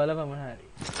තියනවද බලපන් මොන හරි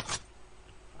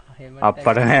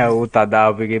අප්පට නෑ ඌ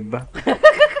තදාපි කිබ්බා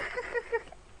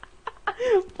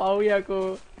පව් යකෝ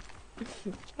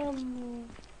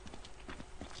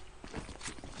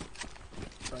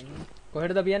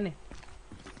කොහෙටද අපි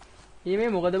යන්නේ මේ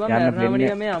මොකද බං මරණම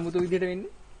නිකන් මේ අමුතු විදියට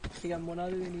වෙන්නේ නිකන්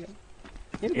මොනවද වෙන්නේ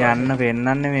යන්න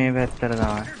පෙන්නන්නේ මේ පැත්තට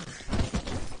තමයි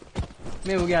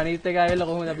මේ උගේ අනිත් එක ආවෙලා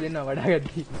කොහොමද අපි දෙන්නව වඩා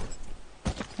ගත්තී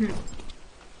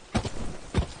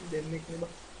දෙන්නෙක් නේ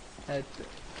බා ඇත්ත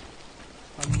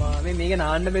අම්මා මේක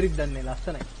නාන්න බැරිද දන්නේ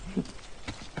ලස්සනයි.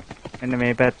 මෙන්න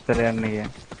මේ පැත්තට යන්න කියන්නේ.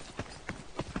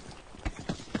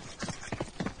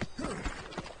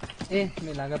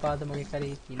 මේ ළඟ පාත මොකෙක්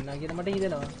හරි ඉන්නා කියලා මට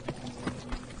හිතෙනවා.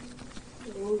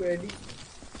 ඕ වැඩි.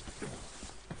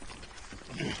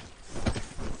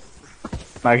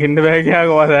 නගින්න බෑ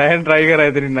කියව දැන් try කරා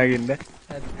ඉතින් නගින්න.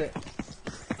 ඇත්ත.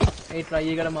 ඒ try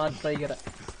එකට මාත් try කරා.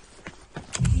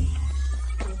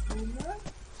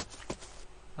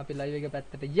 අපි live එක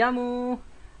පැත්තට යමු.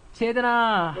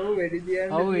 චේතනා. ඔව් වෙඩි තියන්න.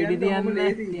 ඔව් වෙඩි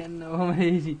තියන්න ඕම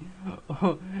ලේසි.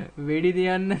 ඔව් වෙඩි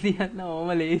තියන්න ඕම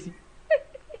ලේසි.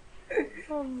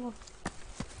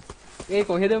 ඒ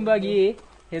කොහෙද උඹ ගියේ?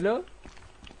 හෙලෝ.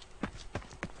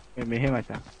 මෙහෙ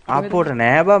මචං. ආප්පෝට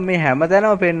නෑ බං මේ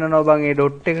හැමදැනම පෙන්නනවා බං ඒ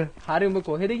ඩොට් එක. හරි උඹ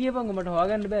කොහෙද ගියපන් උඹට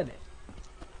හොයාගන්න බෑද?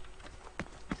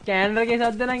 ස්කෑනර් එකේ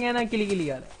සද්ද නම් එනවා කිලි කිලි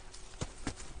ගාලා.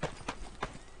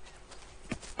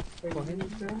 කොහෙද?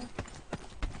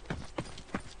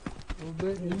 ඔබ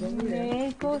ඉන්නේ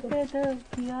කොහෙද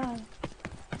කියා?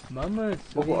 මම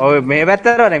ඔය මේ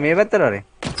පැත්තට වරේ මේ පැත්තට වරේ.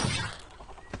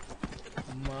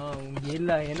 අම්මා උන්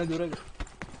ගිහිල්ලා එන දුරක.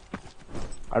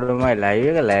 අඩෝ මයි ලයිව්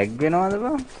එක ලැග් වෙනවද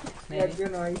බං? ලැග්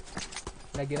වෙනවයි.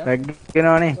 ලැග්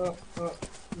වෙනවනේ.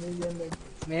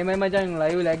 මේමයි මචං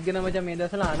ලයිව් ලැග් වෙන මචං මේ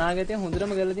දවස්වල අනාගතේ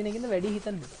හොඳටම කරලා තියෙන එකෙන්ද වැඩි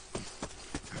හිතන්න.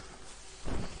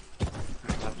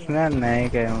 නෑ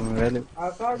ඒක වැලු.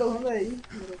 ආකාඩෝ හොඳයි.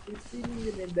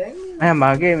 දැන් නෑ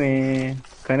මගේ මේ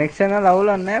කනෙක්ෂන් එක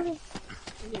ලවුලක් නෑ බං.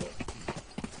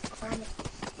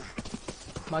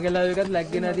 මගේ ලයිව් එකත් ලැග්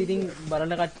වෙනවා ඉතින්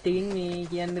බලන කට්ටියකින් මේ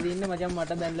කියන්න දෙන්නේ මචං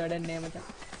මට දැන් වැඩක් නෑ මචං.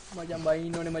 මචං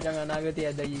බයින්න ඕනේ මචං අනාගතේ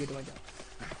ඇදයි එකට මචං.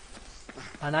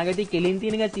 අනාගතේ කෙලින්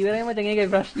තියෙන එක ඉවරයි මචං ඒකයි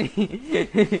ප්‍රශ්නේ.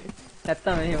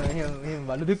 නැත්තම් එහෙම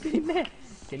බලු දුක් ඉන්නේ.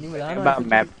 කෙලින්ම දානවා. බං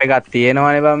මැප් එකක්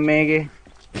තියෙනවනේ බං මේකේ.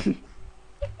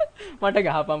 මට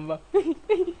ගහපන් බං.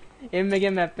 එම්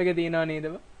එකේ මැප් එක තියෙනව නේද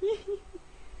බං?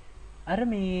 අර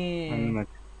මේ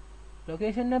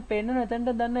ලොකේෂන් එක පෙන්නන එතනට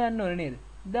දන්න යන්න ඕනේ නේද?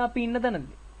 දැන් අපි ඉන්න තැනද?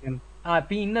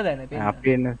 අපි ඉන්න තැන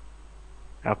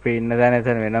අපි ඉන්න තැන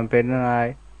එතන වෙනම් පෙන්නන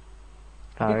ආයේ.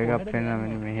 තව එකක් පෙන්නන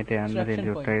මෙන්න මෙහෙට යන්න දෙන්න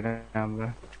උට්ටයිද නම්බර්.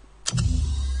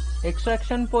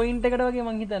 එක්ස්ට්‍රැක්ෂන් පොයින්ට් එකට වගේ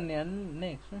මං හිතන්නේ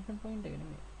යන්නේ එක්ස්ට්‍රැක්ෂන් පොයින්ට් එක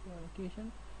නෙමෙයි. Location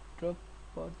drop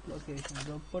පොඩ් location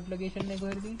drop පොඩ් location එක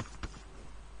කොහෙද තියෙන්නේ?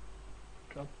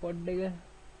 ඩ්‍රොප් පොඩ් එක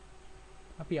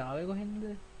අපි ආවේ කොහෙන්ද?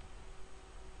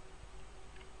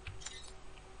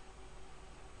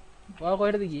 ඔයා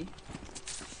කොහෙටද ගියේ?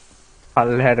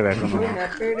 පල්ලෙහාට වැටුණා.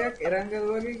 මැප් එකක් එරංගල්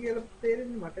වගේ කියලා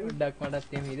තේරෙන්නේ මට.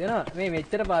 මටත් එහෙම හිතෙනවා. මේ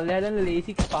මෙච්චර පල්ලෙහාට යන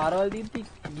ලේසි පාරවල් තියෙද්දි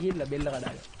ගිහිල්ලා බෙල්ල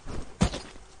කඩාගෙන.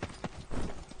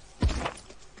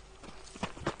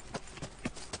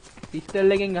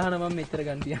 පිස්ටල් එකෙන් ගහන මම මෙච්චර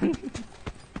ගන්න තියන්නේ.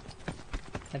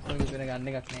 නැත්නම් ඉතින් ගන්න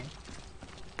එකක් නෑ.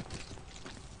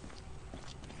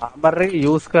 ආබර් එක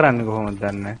යූස් කරන්නේ කොහොමද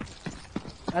දන්නේ?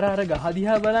 අර ගහ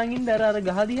දිහා බලන් ඉන්න අර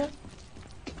ගහ දිහා.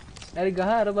 අර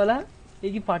ගහ අර බලන්න.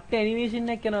 ඒකේ පට්ට ඇනිමේෂන්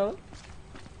එකක් යනවා.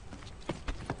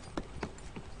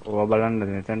 ඕවා බලන්න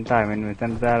මෙතනට මෙන්න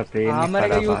මෙතනට දාලා ප්ලේන් ආමර්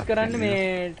එක යූස් කරන්නේ මේ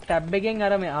ටැබ් එකෙන්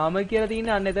අර මේ ආමර් කියලා තියෙන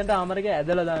අන්න එතනට ආමර් එක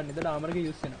ඇදලා දාන්න. එතන ආමර් එක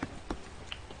යූස් වෙනවා.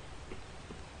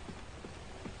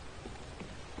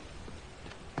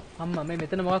 අම්මා මේ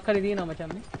මෙතන මොකක් හරි තියෙනවා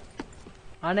මචං මේ.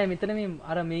 ආ නෑ මෙතන මේ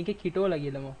අර මේකේ කිටෝලා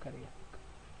කියලා මොකක් හරි.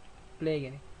 ප්ලේ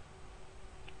එකනේ.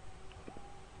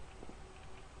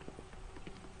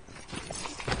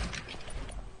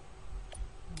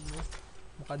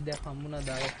 මොකක්ද හම්බුණා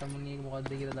දාගත්තම මේක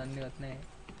මොකක්ද කියලා දන්නේවත් නැහැ.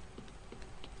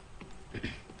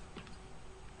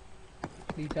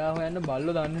 ඊටා හොයන්න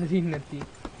බල්ලෝ දන්නේ තියෙන්නේ නැති.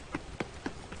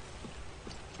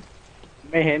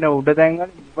 මේ හේන උඩ තැන්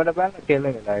වල ඉබ්බට බලන්න කෙල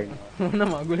වෙලා ඉන්නවා. මොන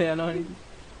මගුල යනවනේ.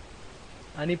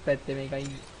 අනිත් පැත්තේ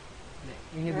මේකයි.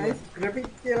 මෙහෙද ග්‍රැෆික්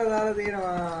කියලා දාලා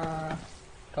තියෙනවා.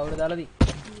 කවුරු දාලාද?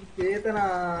 චේතනා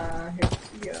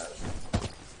හෙට්ටියා.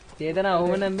 චේතනා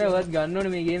ඕම නම් බෑ ඔයත් ගන්න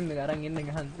ඕනේ මේ ගේම් එක අරන් එන්න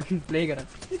ගහන්න ප්ලේ කරන්න.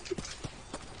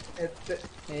 ඇත්ත.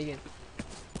 ඒකෙන්.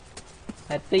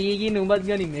 ඇත්ත ඊ කියන්නේ උඹත්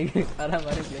ගනින් මේක අරන්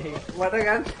වරේ ප්ලේ එක. මට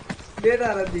ගන්න දෙයට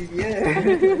අරන් දීපිය.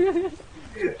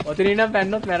 ඔතනින් නම්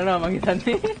පැන්නොත් මැරෙනවා මං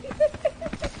හිතන්නේ.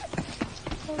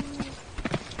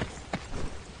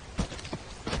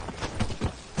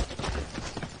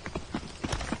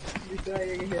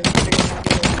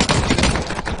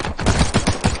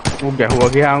 ඌ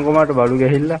ගැහුවගේ ආංගුමට බලු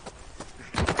ගහිල්ලා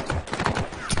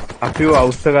අපිව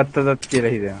අවුස්ස ගත්තදත්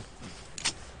කියලා හිතෙනවා.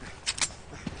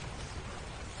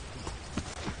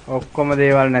 ඔක්කොම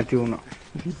දේවල් නැති වුණා.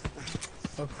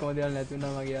 ඔක්කොම දේවල් නැති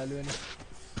වුණා මගේ යාළුවනේ.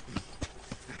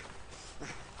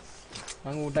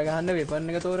 මං ඌට ගහන්න වෙපන්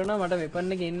එක තෝරනවා මට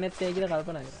වෙපන් එක එන්නේ නැත්තේ කියලා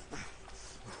කල්පනා කරා.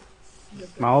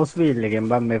 මවුස් වීල් එකෙන්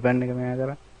බම් වෙපන් එක මෙයා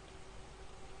කරා.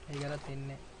 ඒකලත්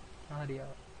එන්නේ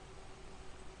හරියාව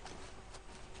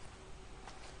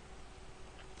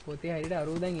පොතේ හරියට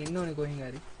අරූ දැන් ඉන්න ඕනේ කොහෙන්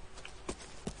හරි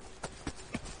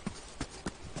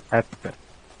ඇත්ත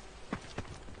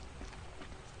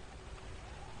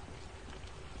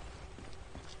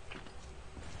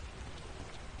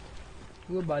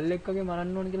ඌ බල්ලෙක් වගේ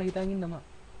මරන්න ඕනේ කියලා හිතන් ඉන්නම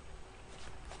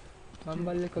මම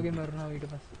බල්ලෙක් වගේ මරනවා ඊට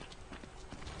පස්සේ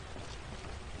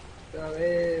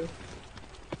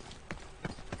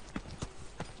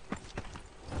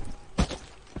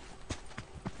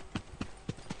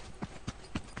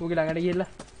ඌගේ ළඟට ගිහලා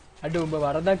අඩ උඹ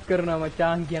වරදක් කරනවා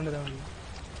මචාන් කියන්න තමයි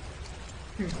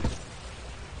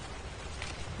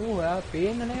ඌ ආ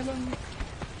පේන්නේ නැහැ බං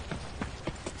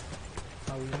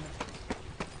අවුලන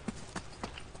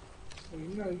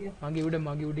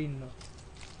මගේ උඩ ඉන්නවා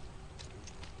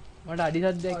මට අඩි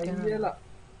සද්දයක් එනවා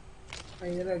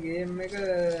අයියලා ගේම් එක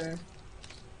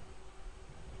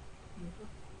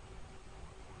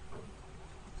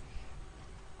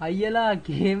අයියලා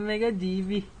ගේම් එක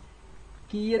GB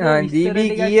කීයද GB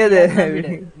කීයද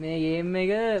මේ ගේම්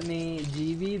එක මේ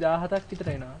GB 17ක් විතර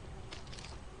එනවා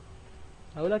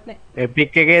අවුලක් නැහැ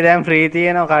එපික් එකේ දැන් ෆ්‍රී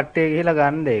තියෙනවා කට්ටිය ගිහලා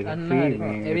ගන්න ඒක ෆ්‍රී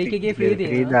මේ එපික් එකේ ෆ්‍රී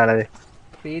තියෙනවා ෆ්‍රී දාලා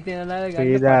ෆ්‍රී තියෙනවා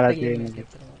ෆ්‍රී දාලා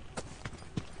තියෙනවා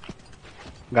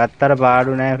ගත්තර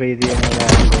පාඩු නැහැ ෆ්‍රී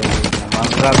තියෙනවා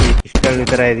මංගලා පිස්ටල්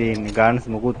විතරයි තියෙන්නේ ගන්ස්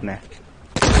මොකුත් නැහැ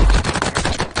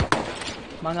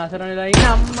මං අසරණ වෙලා ඉන්නේ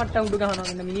අම්මට උඩ ගහනවා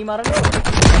ඉන්න මිනි මරන්නේ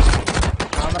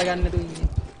ආමර ගන්න තු ඉන්නේ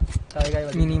තව එකයි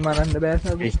වගේ මිනි මරන්න බෑ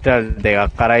සබ් පිස්ටල්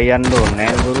දෙකක් කරයි යන්න ඕනේ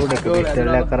නෑ ගුරුට එක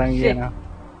පිස්ටල් එකක් කරන් ගියනා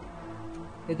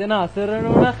එතන අසරණ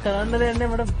වුණා කරන්න දෙන්නේ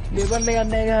මට දෙපන් දෙක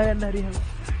ගන්න එක ගන්න හරි හරි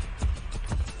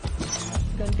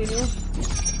කන්ටිනියු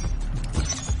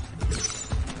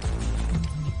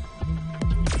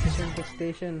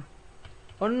ස්ටේෂන්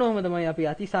ඔන්න ඔහම තමයි අපි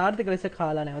අති සාර්ථක ලෙස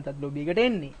කාලා නැවතත් ලොබි එකට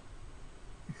එන්නේ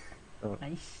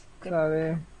නයිස්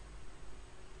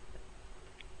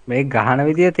මේ ගහන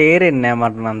විදිය තේරෙන්නේ නැහැ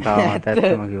මට නම් තාමත්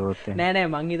ඇත්තම කිව්වොත් නෑ නෑ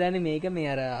මං හිතන්නේ මේක මේ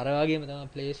අර වගේම තමයි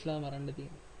ප්ලේස්ලා මරන්න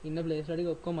තියෙන්නේ ඉන්න ප්ලේස්ලා ටික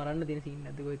ඔක්කොම මරන්න තියෙන සීන්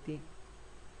නැද්ද කොහෙද තියෙන්නේ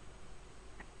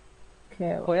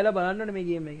හොයලා බලන්න ඕනේ මේ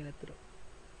ගේම් එකේ නැත්තර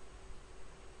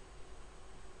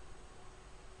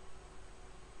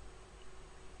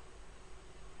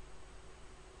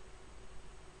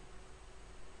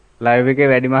ලයිව් එකේ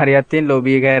වැඩිම හරියක් තියෙන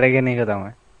ලොබි එක අරගෙන එක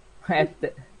තමයි ඇත්ත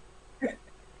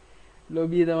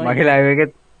ලොබිය තමයි මගේ ලයිව් එකේ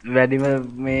වැඩිම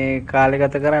මේ කාලේ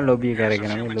ගත කරන්නේ ලොබි එක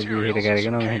අරගෙන මේ ලොබි හිට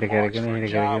කරගෙන මෙහෙට කරගෙන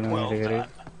මෙහෙට කරගෙන මෙහෙට කරගෙන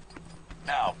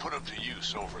Now put them to use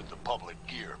over at the public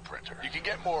gear printer. You can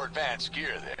get more advanced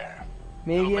gear there.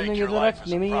 මේ ගේම් එක විතරක්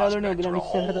නෙමෙයි යාළුවනේ ඔයගොල්ලෝ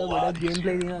ඉස්සරහට තව ගොඩක් ගේම්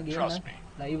ප්ලේ තියෙනවා ගේන්න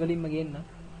ලයිව් වලින්ම ගේන්න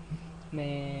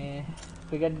මේ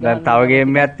ක්‍රිකට් දැන් තව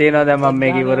ගේම් එකක් තියෙනවා දැන් මම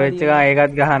මේක ඉවර වෙච්ච ගමන්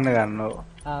ඒකත් ගහන්න ගන්නවා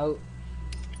ආව්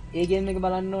ඒ ගේම් එක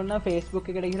බලන්න ඕන නම් Facebook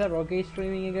එකට ගිහලා රොකේ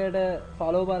ස්ට්‍රීමින් එකට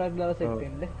ෆලෝ පාරක් දාලා සෙට්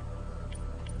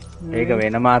වෙන්න ඒක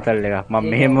වෙන මාතල් එකක් මම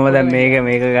මෙහෙමම දැන්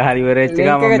මේක ගහලා ඉවර වෙච්ච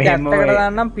ගමන් මම මෙහෙමම එකට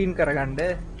දාන්නම් පින් කරගන්න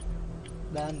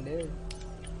දාන්න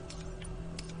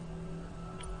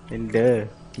එන්න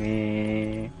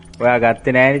මේ ඔයා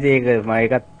ගත්තේ නැහැ නේද ඒක මම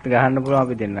ඒකත් ගහන්න පුළුවන්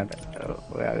අපි දෙන්නට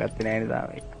ඔයා ගත්තේ නැහැ නේද තාම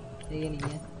ඒක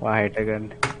නිය ඔයා හිට ගන්න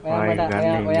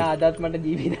ඔයා අදත් මට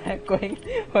ජීවිතයක් කොහෙන්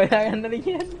හොයා ගන්නද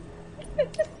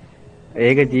කියන්නේ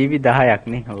ඒක GB 10ක්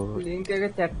නේ ඔව් ලින්ක් එක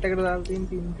chat එකට දාලා තියෙන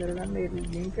පින් කරගන්න ඒ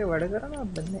ලින්ක් එක වැඩ කරනවා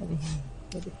බන්නේ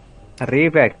නේ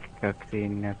රීපැක් එකක්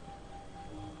තියෙනවා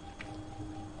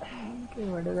ඒක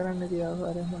වැඩ කරන්න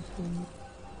තියාපාරයක් මත් තියෙනවා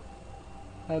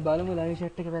අය බලමු ලයිව්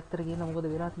chat එක පැත්තට ගිහලා මොකද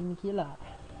වෙලා තින්නේ කියලා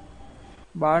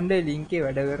බාණ්ඩේ ලින්ක් එක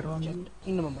වැඩ කරනවා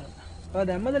ඉන්න මම බලන්න ඔයා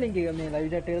දැම්මද ලින්ක් එක මේ ලයිව්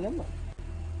chat එකට දැම්මා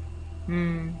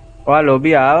ඔයා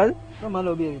ලොබි ආවද මම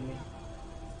ලොබි එකේ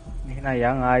එහෙනම්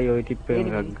යන් ආයි ওই ටිප් එක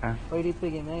ගන්න ඔය ටිප්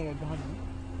එකේ නෑ එකක් ගහන්න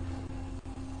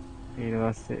ඊට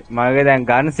පස්සේ මගේ දැන්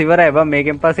ගන්ස් ඉවරයි බං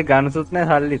මේකෙන් පස්සේ ගන්සුත් නෑ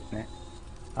සල්ලිත් නෑ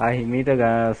ආයි හිමීට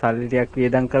සල්ලි ටිකක්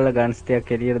වියදම් කරලා ගන්ස්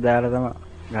ටිකක් එළියට දාලා තමයි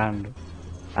ගහන්න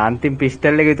අන්තිම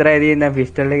පිස්ටල් එක විතරයි තියෙන්නේ දැන්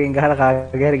පිස්ටල් එකෙන් ගහලා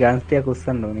කාගේ හරි ගන්ස් ටිකක්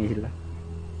උස්සන්න ඕනේ ඉහිලා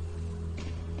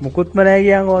මුකුත්ම නෑ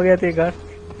කියන් ඔයගේ අතේ එකක්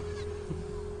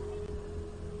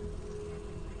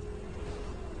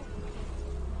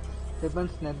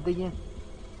වෙපන්ස් නැද්ද කියන්නේ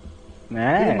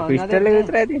නෑ පිස්ටල් එක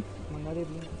විතරයි තියෙන්නේ මං හරි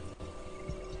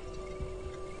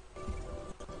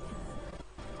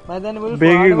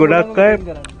මේකේ ගොඩක් අය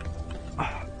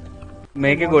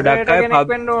මේකේ ගොඩක් අය පබ්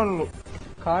වෙන්න ඕනලු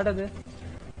කාටද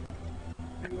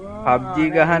PUBG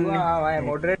ගහන්නේ ආ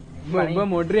මොඩරේට් ඔබ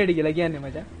මොඩරේට් කියලා කියන්නේ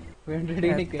මචං මොඩරේට්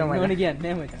කෙනෙක් වෙන්න ඕනේ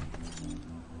කියන්නේ නෑ මචං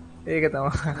ඒක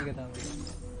තමයි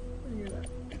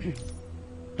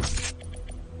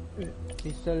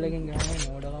පිස්ටල් එකෙන් ගහන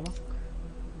මෝඩකම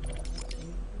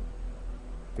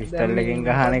පිස්ටල් එකෙන්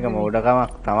ගහන එක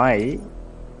මෝඩකමක් තමයි.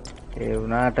 ඒ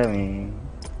වුණාට මේ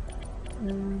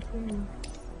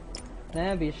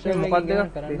නෑ පිස්ටල් මොකක්ද එකෙන්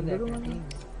එකක් කරන්න දෙයක් දෙන්නද නැහැ.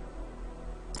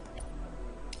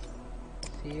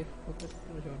 සේෆ් පොකට්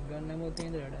ෂොට්ගන් නැමෝ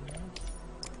තියෙනද වැඩක් නෑ.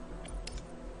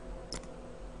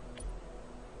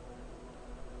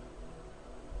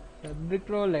 ෆැබ්‍රික්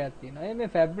රෝල් එකක් තියෙනවා. මේ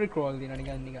ෆැබ්‍රික් රෝල්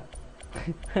තියෙනවා නිකන්.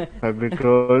 ෆැබ්‍රික්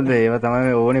රෝල්ද ඒව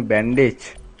තමයි ඕනේ බැන්ඩේජ්.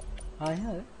 ආ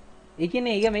එහෙනම් ඒ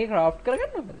කියන්නේ ඒක මේක ක්‍රාෆ්ට්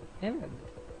කරගන්නවද? එහෙමද?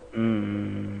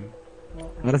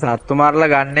 අර සත්තු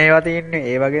මාරලා ගන්න ඒවා තියෙන්නේ.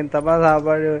 ඒ වගේම තමයි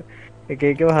සාපාඩ එක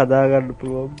එකව හදා ගන්න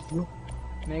පුළුවන්.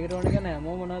 මේකට ඕනේ කරන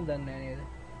හැමෝම මොනවද දන්නේ නැහැ නේද?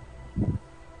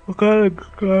 මොකද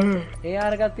ඒ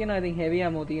ආර එකක් තියෙනවා. ඉතින් හෙවි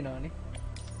හැමෝ තියෙනවානේ.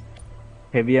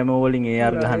 හෙවි ඇමෝ වලින්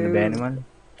AR ගහන්න බෑනේ මල්ලි.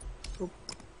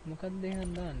 මොකක්ද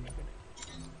එහෙනම් දාන්නේ?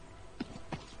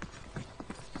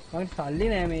 මම සල්ලි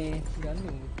නෑ මේ ගන්න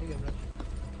උත් එක බ්‍රෝ.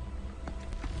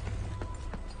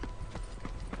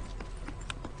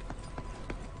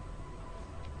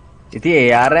 ඉතින්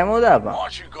AR ammo දාපන්. Why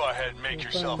don't you go ahead and make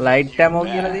yourself light ammo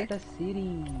කියලා දෙන්න. සිරි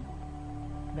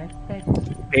බෑක්පැක්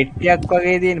පෙට්ටියක්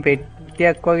වගේ තියෙන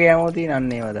පෙට්ටියක් වගේ ඇමෝ තියෙන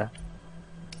අන්න ඒවා දා.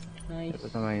 නයිස්. ඒක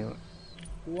තමයි ඔය.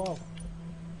 වව්.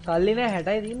 සල්ලි නෑ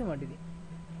 60යි තියෙන්නේ මට ඉතින්.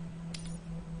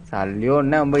 සල්ලි ඕනේ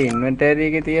නැහැ. උඹ ඉන්වෙන්ටරි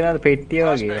එකේ තියෙන පෙට්ටිය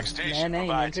වගේ. Prospect Station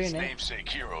provides its namesake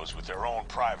heroes with their own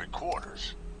private quarters.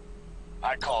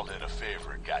 I called it a favor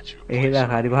and got you a place. එහෙලා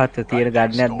හරි පහත් තියෙන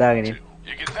ගන්නයක් දාගෙන.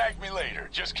 You can thank me later.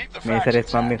 Just keep the මේ facts සරෙත්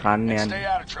මම මේ intact කන්න and යන්නේ. stay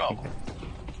out of trouble.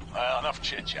 Well, enough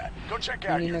chit chat. Go check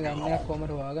out ඉන්න your new ගන්නයක් home.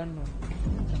 කොහමද හොයාගන්න ඕනේ?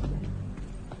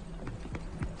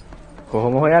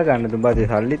 කොහොම හොයා ගන්නද උඹ අද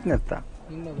සල්ලිත් නැත්තම්?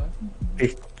 ඉන්න බා.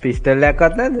 පිස්ටල්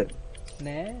එකක්වත් නැද්ද?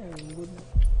 නෑ මුකුත් නෑ.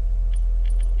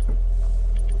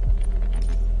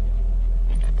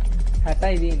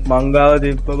 60යි තියෙන්නේ. මංගාව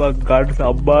තිබ්බ බක් ගන්න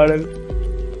සබ්බාඩක.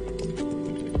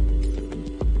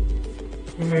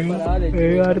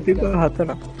 AR තිබ්බ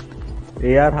හතරක්.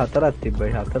 AR හතරක්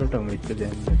තිබ්බයි හතරටම විච්ච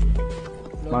දෙන්න.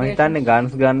 මම හිතන්නේ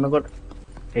ගන්ස් ගන්නකොට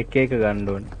එක එක ගන්න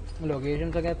ඕනේ.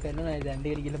 ලොකේෂන්ස් එකක් පෙන්නන අය දැන්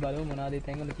ටිකට ගිහලා බලමු මොනවද ඒ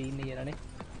තැන්වල තියෙන්නේ කියලානේ.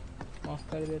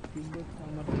 මාස්ටර් දෙයක් තිබ්බොත්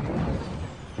අම්මට.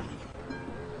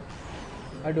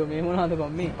 අඩෝ මේ මොනවද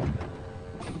බම් මේ?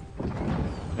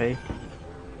 වෙයි.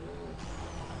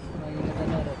 මම ඉන්න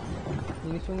තැන අර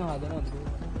මිනිස්සුන් හදනවද?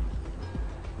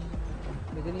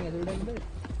 මෙතනින් ඇතුළට යන්න බෑ.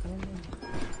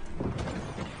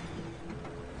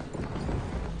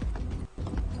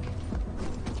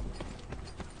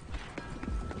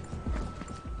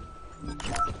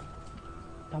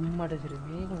 අම්මට සිර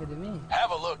මේක වෙද මේ?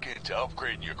 Have a look into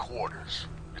upgrading your quarters.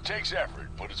 It takes effort,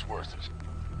 but it's worth it.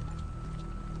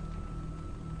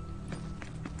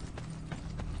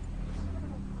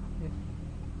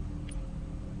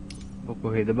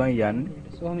 කොහෙද බං යන්නේ?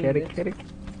 කැරක් කැරක්.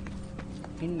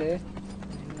 ඉන්න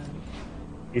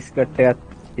ඉස්කට් එකක්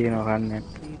තියෙනවා කන්නේ.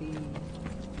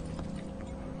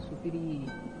 සුපිරි.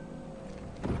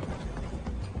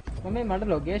 මම මට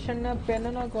ලොකේෂන් එක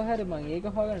පෙන්නනවා කොහරි මම ඒක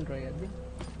හොයන්න try කරද්දි.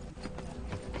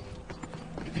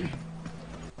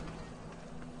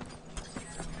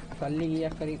 සල්ලි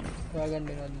ගියක් හරි හොයාගන්න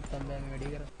වෙනවා නැත්නම් බෑ මේ වැඩි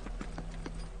කරා.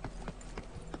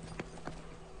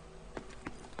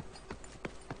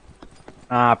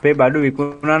 අපේ බඩු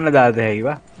විකුණන්න දාත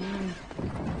හැකිවා.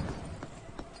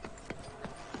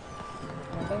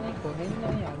 මට මේ කොහෙන්ද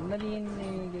යන්න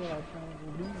තියෙන්නේ කියලා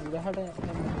උඩහට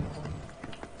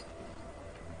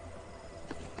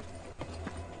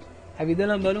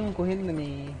ඇවිදලා බලමු කොහෙන්ද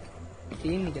මේ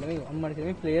තියෙන්නේ කියලා. මේ අම්මට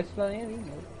මේ ප්ලේස් වල නේද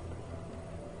ඉන්නේ.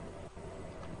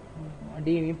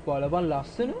 අඩේ මේ බලපන්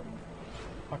ලස්සන.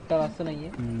 පට්ට ලස්සනයි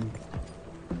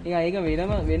ඈ. ඒක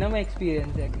වෙනම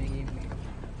එක්ස්පීරියන්ස් එකක් මේ ගේම් එකේ.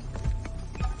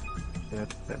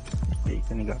 ඒක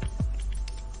නිකන්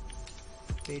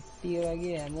පෙට්ටිය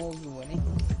වගේ හැමෝ ගුවනේ.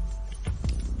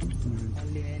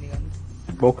 අල්ලි නෑ නිකන්.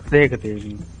 බොක්ස් එකක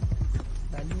තියෙන්නේ.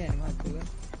 දන්නේ නෑ මහත්තයා.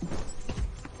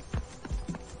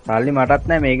 සල්ලි මටත්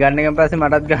නෑ මේ ගන්න එකෙන් පස්සේ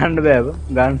මටත් ගහන්න බෑ බං.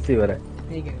 ගන්ස් ඉවරයි.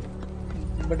 ඒක.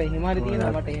 උඹට එහෙම හරි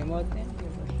තියෙනවා මට එහෙමවත් නෑ.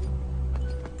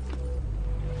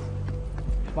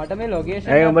 මට මේ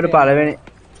ලොකේෂන් ඒක උඹට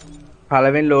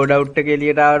පළවෙනි ලෝඩ් අවුට් එක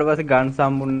එළියට ආවට පස්සේ ගන්ස්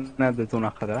හම්බුන්නේ නැද්ද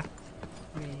 3ක් 4ක්?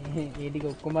 මේ ඒ ටික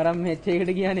ඔක්කොම අරන් මැච්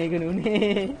එකකට ගියානේ ඒක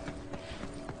නුනේ.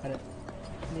 අර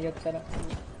නිකත් අර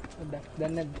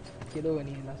දැන් නැද්ද කියලා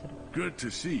වනේ ලස්සට. Good to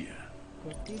see you.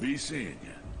 Be seeing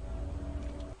you.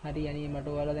 හරි අනේ මට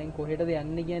ඔයාලා දැන් කොහෙටද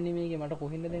යන්නේ කියන්නේ මේකේ මට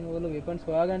කොහෙන්ද දැන් ඔයාලා වෙපන්ස්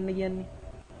හොයාගන්න කියන්නේ?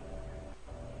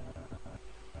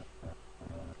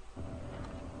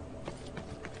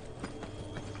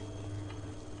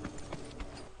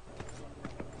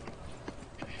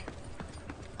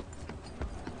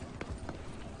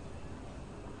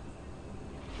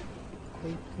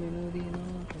 කොයි මෙනු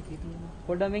දිනවා?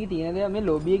 පොඩ්ඩක් මේකේ තියෙන දේ මේ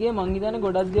ලොබි එකේ මං හිතන්නේ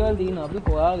ගොඩක් දේවල් තියෙනවා අපි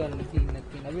හොයාගන්න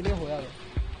තියෙනවා අපි ටික හොයාගන්න.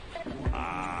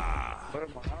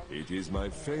 It is my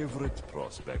favorite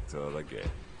prospector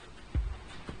again.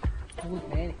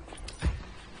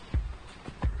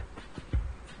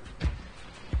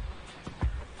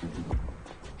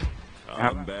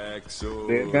 I'm back so.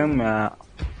 ඒකම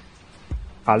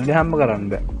කල්ලි හම්බ කරන්න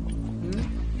බෑ.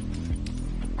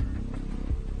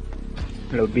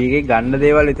 ලොබි එකේ ගන්න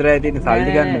දේවල් විතරයි තියෙන්නේ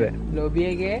සල්ලි ගන්න බෑ. ලොබි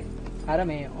එකේ අර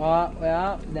මේ ඔයා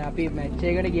දැන් අපි මැච්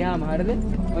එකකට ගියාම හරියද?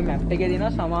 ඔය මැප් එකේ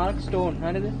තියෙනවා සමාර්ක් ස්ටෝන්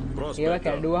හරියද? ඒවා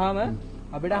කැඩුවාම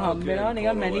අපිට හම්බ වෙනවා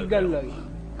නිකන් මැනික් ගල් වගේ.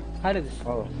 හරිද?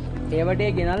 ඔව්. ඒවට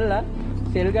ගෙනල්ලා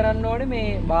සෙල් කරන්න ඕනේ මේ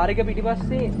බාර් එක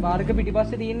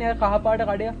පිටිපස්සේ තියෙන කහ පාට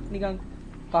කඩයක් නිකන්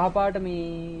කහ පාට මේ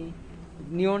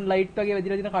නියොන් ලයිට් වගේ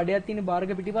වැදිලා තියෙන කඩයක් තියෙන බාර්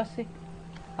එක පිටිපස්සේ.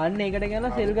 අන්න ඒකට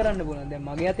ගෙනල්ලා සෙල් කරන්න පුළුවන්. දැන්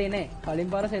මගේ අතේ නෑ. කලින්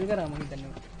පාර සෙල් කරා මම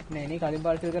හිතන්නේ. නෑ නේ කලින්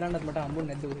පාර සෙල් කරන්නත් මට හම්බුනේ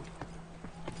නැද්ද උරේ.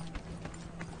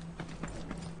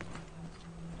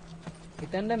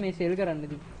 හිතන්න මේ සෙල් කරන්න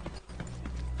තිබ්බා.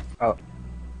 ඔව්.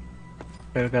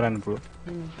 සෙල් කරන්න පුළුවන්.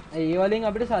 ඒ වලින්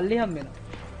අපිට සල්ලි හම්බ වෙනවා.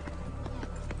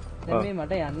 දැන් මේ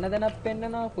මට යන්න දැනක්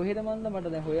පෙන්නනවා කොහෙද මන්ද මට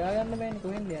දැන් හොයාගන්න බෑනේ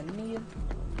කොහෙන්ද යන්නේ කියලා.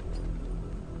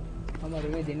 අමාරු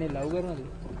මේ දෙන්නේ ලව් කරනවද?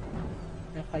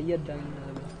 මම කයියක් දාන්න.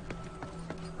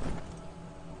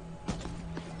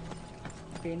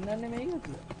 පෙන්නන්නේ මේකද?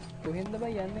 කොහෙන්ද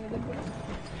බයි යන්නේ නේද?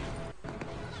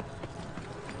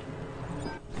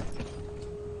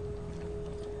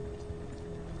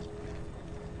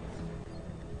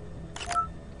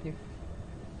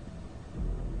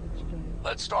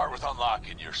 Let's start with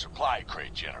unlocking your supply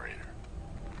crate generator.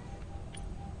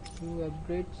 2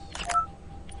 upgrades.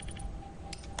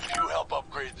 If you help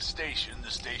upgrade the station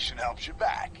helps you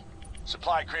back.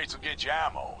 Supply crates will get you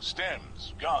ammo,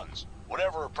 stems, guns,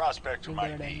 whatever a prospector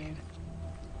might need.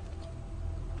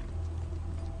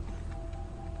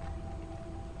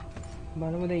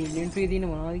 බලමු දැන් ඉන්වෙන්ටරි තියෙන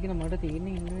මොනවද කියලා මට තියෙන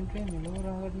ඉන්වෙන්ටරි මෙලව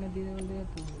රහකට නැති දේවල් දෙයක්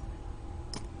තියෙනවා.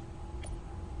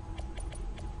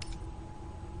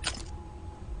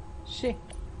 ෂේ.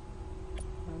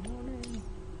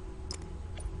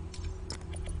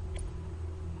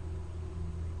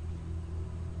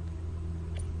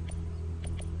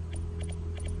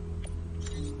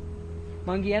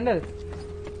 මං කියන්නද?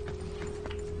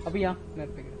 අපි යම්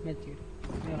මැප් එකට මැච් එකට.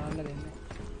 මම ආන්න දෙන්නේ.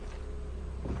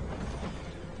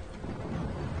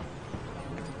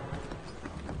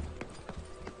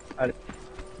 හරි.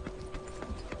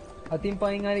 අතින්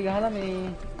පයින් හරි ගහලා මේ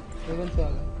වෙවන්ස්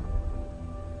වගේ.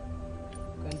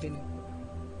 continue.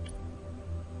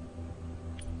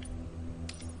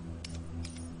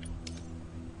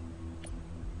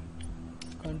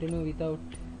 continue without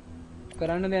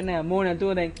කරන්න දෙයක් නැහැ අම්මෝ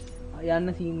නැතුව දැන් යන්න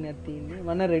සීන් එකක් තියෙන්නේ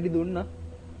මම රෙඩි දුන්නා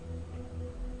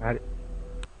හරි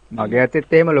මගේ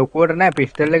අතෙත් එහෙම ලොකුවට නැහැ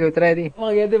පිස්ටල් එක විතරයි තියෙන්නේ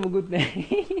මගේ අතේ මුකුත් නැහැ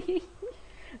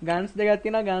ගන්ස් දෙකක්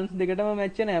තියෙනවා ගන්ස් දෙකටම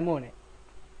මැච් වෙන ඇමෝ නැහැ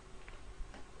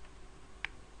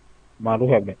මාරු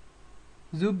හැබැයි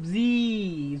Zubzi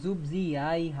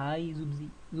hi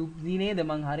Zubzi නේද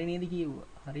මං හරි නේද කිව්වා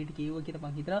හරියට කිව්වා කියලා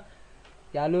මං හිතනවා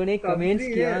යාළුවනේ කමෙන්ට්ස්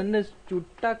කියන්න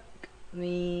චුට්ටක්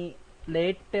මේ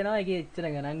ලේට් වෙනවා ඒක එච්චර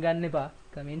ගණන් ගන්න එපා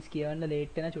කමෙන්ට්ස් කියවන්න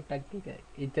ලේට් වෙන චුට්ටක් එක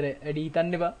එච්චර වැඩි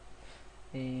හිතන්න එපා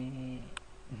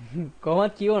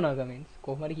කොහොමද කියවනවා කමෙන්ට්ස්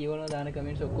කොහොමද කියවනවා දාන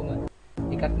කමෙන්ට්ස් ඔක්කොම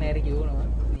එකක් නෑර කියවනවා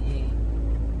මේ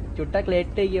චුට්ටක්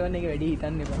ලේට් එක කියවන්න එක වැඩි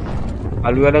හිතන්න එපා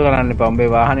අලු වැඩ කරන්න එපා උඹේ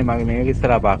වාහනේ මගේ මේක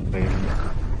ඉස්සරහා පාක් වෙයි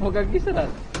මොකක්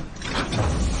ඉස්සරහද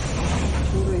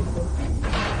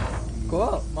කො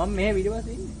මම මේ වීඩියෝ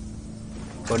එකේ ඉන්නේ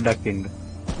පොඩ්ඩක් ඉන්න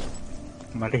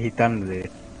මට හිතන්න දෙ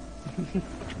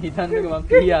හිතන්නක මම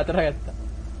පිළිය අතර ගත්තා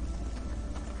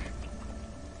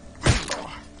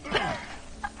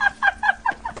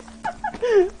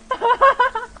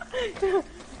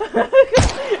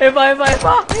එපා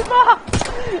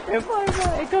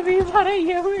එක වී පාරේ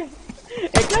යවුවේ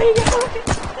එකයි යවුවේ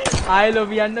ආයෙ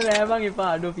ලොබි යන්න බෑ මං එපා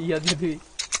අඩෝ පීයක් නැතුයි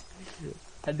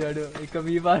අඩෝ එක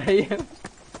වී පාරේ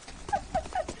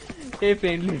ඒ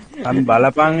ෆ්‍රෙන්ඩ්ලි අන්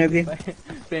බලපං ඉතින්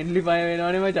ෆ්‍රෙන්ඩ්ලි පය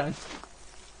වෙනවනේ මචං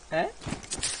ඈ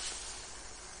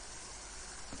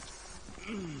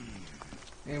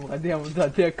මේ මොකද යමුන්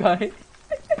සත්‍යයක් ආයේ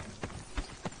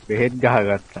බෙහෙත්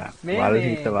ගහගත්තා වල්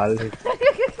හිත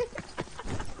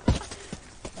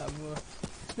අම්මෝ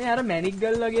මේ අර මැනික්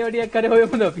ගල් වගේ වඩියක් කරේ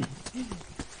හොයමුද අපි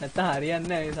නැත්නම් හරියන්නේ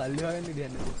නැහැ මේ සල්ලි හොයන්න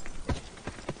දෙන්න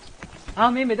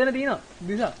මේ මෙතන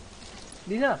තියෙනවා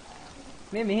දිසා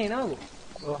මේ මෙහෙ එනවකෝ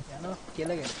ඔව් යනවා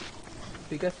කියලාගෙන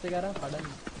පිකස් එක අරන් කඩන්න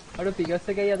අඩෝ පිකස්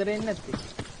එකයි අතර එන්නේ නැත්තේ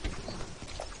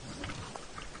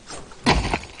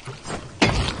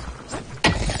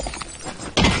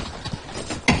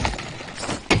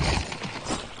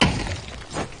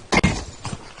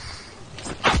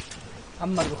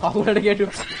අම්මගේ කවුරුට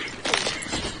ගැටුවා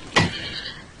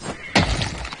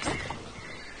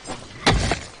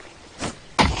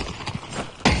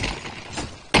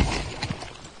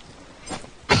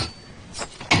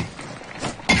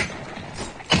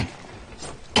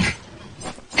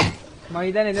මම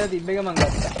හිතන්නේ එතන තිබ්බ එක මං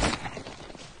ගත්තා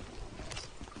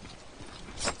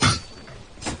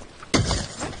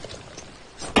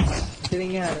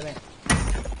ඉතින් එහාට නෑ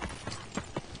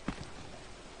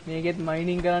මේකෙත්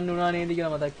මයිනින් කරන්න උනා නේද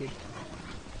කියලා මතක් වෙච්ච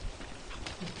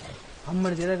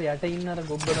අම්මට දෙලා යට ඉන්න අර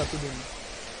ගොබ්බට අපි දෙන්නේ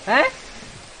ඈ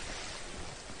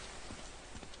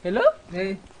හෙලෝ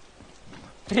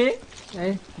ඒ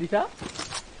දිසා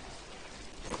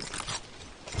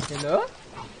හෙලෝ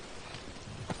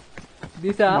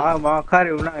දිසා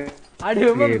මාකාරි වුණා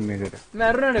අඩේ උඹ ගේම් එකට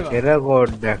මැරුණානේ මම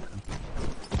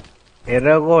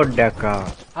එරකෝඩ් එකක්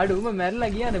අඩේ උඹ මැරලා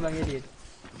ගියානේ මං එළියට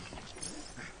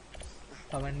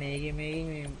කවන්නේ ඒකේ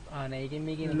මේකේ මේ ඒකෙන්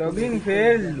මේකෙන්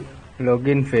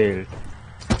login failed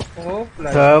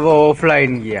server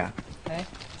offline ගියා ඈ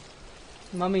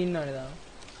මම ඉන්නවනේ තාම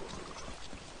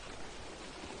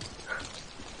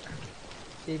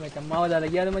ඒ මචං මාව දාලා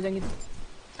ගියාද මචං ඉතින්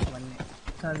කවන්නේ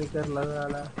සාලි කරලා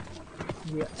දාලා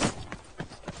ගියා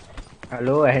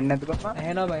හලෝ ඇහෙන්නේ නැද්ද පප්පා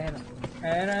ඇහෙනවා බං ඇහෙනවා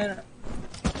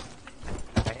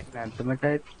නැත්නම්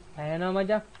මචං ඇහෙනවා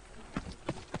මචං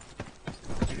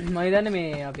මම හිතන්නේ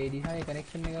මේ අපේ දිහාවේ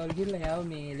කනෙක්ෂන් එක වල ගිහලා යාව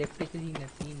මේ ලෙෆ්ට් එකේ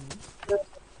තියෙන්නේ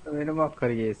වෙන මොකක්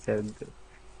කරේ ඉස්සෙල්ද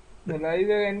ලයිව්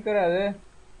එක එන් කරාද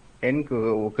එන්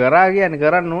කරා කියන්නේ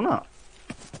කරන්න උනා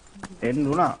එන්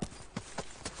උනා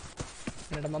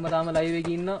එනට මම තාම ලයිව්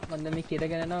එකේ ඉන්නවා මම දැන් මේ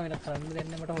කෙරගෙන යනවා වෙන කරන්න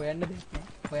දෙන්න මට හොයන්න දෙයක් නෑ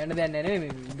හොයන්න දෙයක් නෑ නෙමෙයි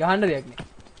මේ ගහන්න දෙයක් නෑ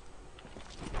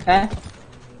ඈ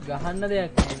ගහන්න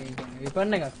දෙයක් නෑ මේ කියන්නේ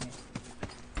විපන්න එකක් නෑ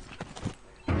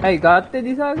ඇයි ගාත්තේ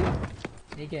දිසාගේ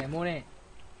ඒක ඇමෝනේ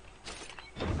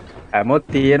හැමෝත්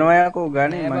තියෙනවා යකෝ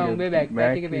ගන්නේ මම උඹේ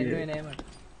බෑක් එක පෙන්නුවේ නෑ මට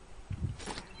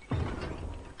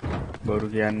බොරු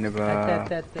කියන්න එපා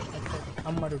ඇත්ත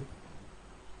අම්මට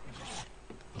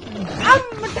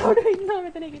උඩ ඉන්නවා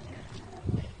මෙතන එකේ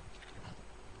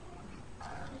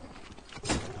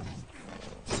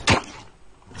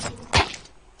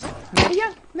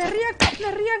මැරියක්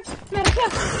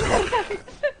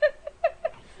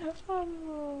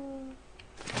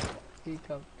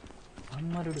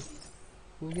අම්මට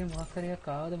ඌගේ මාකරයක්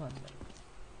ආවද මන්ද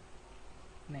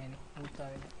නෑනේ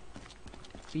ඌතාවේ නෑ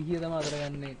සිහිය තමයි අතර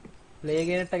ගන්නේ ප්ලේ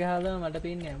ගේනට ගහලා මට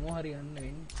පේන්නේ මොහ හරි ගන්න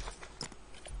වෙන්නේ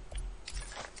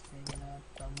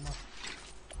මේක අම්මා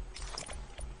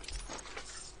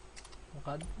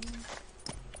මොකද්ද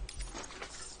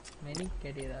මෙනික්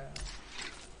කැඩේලා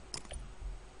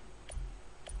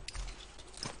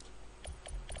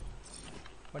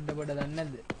පොඩ දන්නේ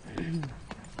නැද්ද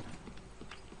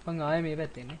මං ආයේ මේ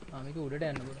පැත්තේ ඉන්නේ මේක උඩට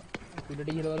යන්න පුළුවන් උඩට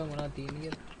ගිහලා බලමු මොනවද තියෙන්නේ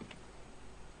කියලා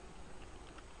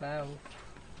බෑව්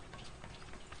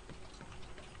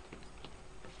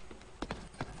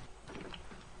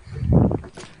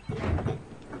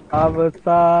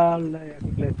අවසානයක්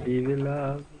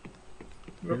ලැබිලා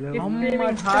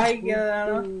අම්මට හායි කියලා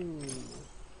දානවා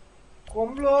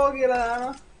කොම්බ්ලෝ කියලා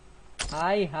දානවා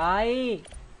හායි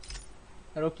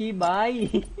රොකී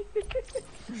බයි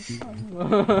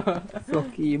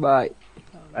රොකී බයි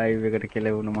ලයිව් එකට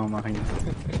කෙලවුණා මම අහින්න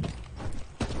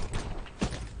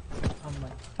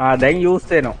අම්මා දැන් යූස්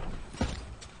වෙනවා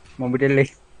මොබිටෙල්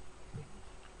එක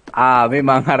මේ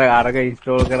මං අරක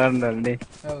ඉන්ස්ටෝල් කරන්නන්නේ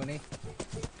ඔව්නේ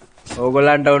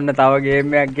ඕගොල්ලන්ට ඔන්න තව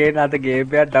ගේම් එකක් ගේන්න අද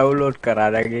ගේම් එකක් ඩවුන්ලෝඩ්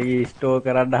කරා දැන් ඒක ඉන්ස්ටෝල්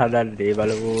කරන්න හදන්නේ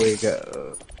බලමු ඒක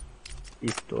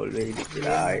ඉන්ස්ටෝල් වෙයිද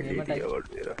කියලා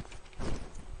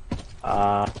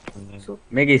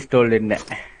මේක ඉන්ස්ටෝල් වෙන්නේ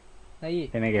නැහැ ඇයි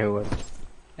එන ගැහුවා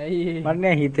ඇයි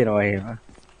මන්නේ හිතෙනවා එහෙම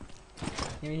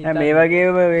මේ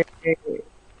වගේම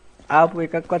ආපු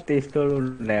එකක්වත් ඉන්ස්ටෝල්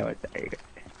වුණේ නැහැ මචං ඒක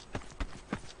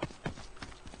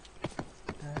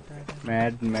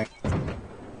මැඩ් මැක්ස්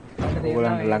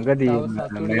ඔයගොල්ලන්ට ළඟදී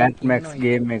මැඩ් මැක්ස්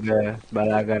ගේම් එක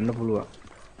බලා ගන්න පුළුවන්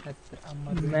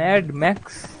මැඩ්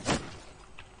මැක්ස්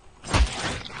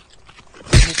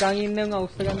නිකන් ඉන්න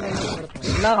අවුස්ස ගන්න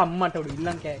ඉන්න අම්මට උඩ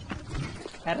ඉල්ලන් කෑ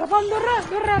ඇරපන් දොර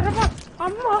ඇරපන්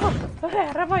අම්මා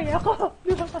ඇරපන් යකෝ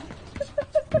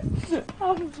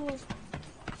අම්මෝ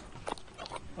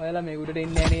ඔයාලා මේ උඩට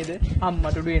එන්නේ නේද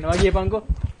අම්මට උඩ එනවා කියපන්කෝ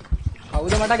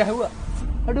කවුද මට ගැහුවා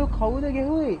අඩෝ කවුද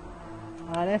ගැහුවේ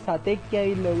ආනේ සතෙක්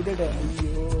ඇවිල්ලා උඩට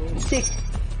අයියෝ චෙක්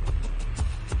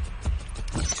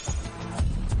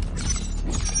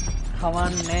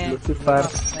කවන්නේ ලුසිෆර්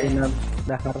එන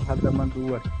දහර හදම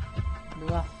දුව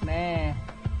දුවක් නෑ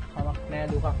කමක් නෑ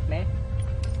දුකක් නෑ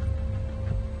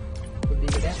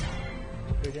පොඩිකට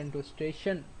return to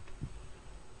station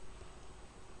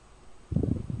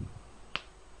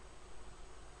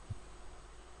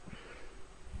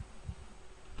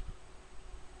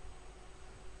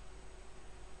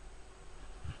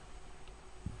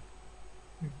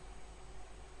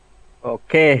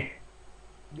okay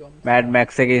mad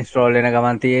Max එක ඉන්ස්ටෝල් වෙන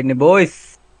ගමන් තියෙන්නේ බොයිස්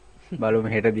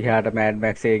බලමු හෙට දිහාට මෑඩ්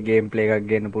මැක්ස් එකේ ගේම් ප්ලේ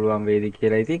එකක් ගන්න පුළුවන් වේද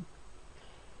කියලා ඉතින්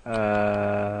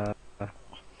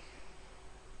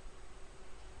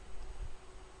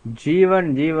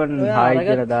ජීවන් හායි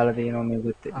කියලා දාලා තියෙනවා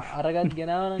මේකත් අරගත්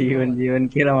ගෙනාව ජීවන්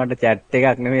කියලා මට chat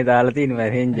එකක් නෙමෙයි දාලා තියෙන්නේ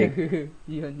range එක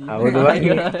අවුද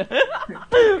වගේ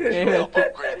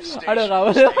අර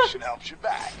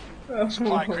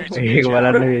ඒක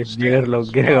බලන්න විශ්ජිකර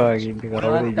ලොග් එක වගේ ඉන්න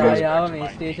කවුද යාව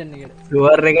මේ ස්ටේෂන් එකට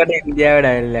සුවර් එකට ඉන්දියාවේ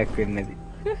ඩයල් එකක් වෙන්නේ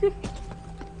නැති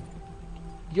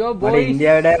Yo boys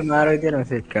ඉන්දියාවේ ඩයල් මාරු විදියට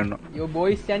මෙසේජ් කරනවා Yo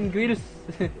boys and girls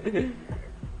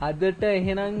අදට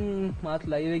එහෙනම් මාත්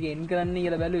ලයිව් එක එන් කරන්න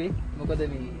කියලා බැලුවේ මොකද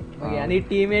මේ මගේ අනිත්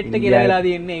ටීමේට් එක කියලා වෙලා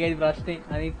තියෙන්නේ ඒකයි ප්‍රශ්නේ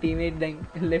අනිත් ටීමේට් දැන්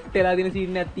ලෙෆ්ට් වෙලා තියෙන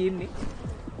සීන් එකක් තියෙන්නේ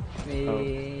මේ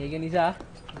ඒක නිසා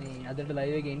මේ අදට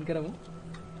ලයිව් එක එන් කරමු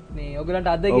මේ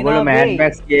ඔයගලන්ට අද ගෙනාවේ ඔයගොල්ලෝ මෑඩ්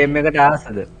මැක්ස් ගේම් එකට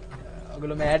ආසද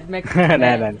ඔයගොල්ලෝ මෑඩ් මැක්ස්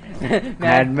නෑ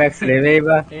මෑඩ් මැක්ස් නෙවෙයි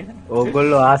බා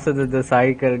ඔයගොල්ලෝ ආසද ද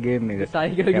සයිකල් ගේම් එක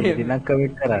සයිකල් ගේම් දිනක්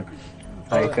කමෙන්ට් කරන්න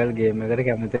සයිකල් ගේම් එකට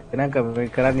කැමති නම්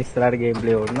කමෙන්ට් කරන්න ඉස්සරහට ගේම්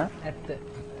ප්ලේ ඕන ඇත්ත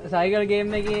සයිකල්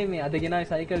ගේම් එකේ මේ අද ගෙනාවේ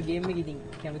සයිකල් ගේම් එක ඉතින්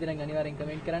කැමති නම් අනිවාර්යෙන්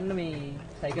කමෙන්ට් කරන්න මේ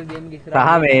සයිකල් ගේම් එක ඉස්සරහට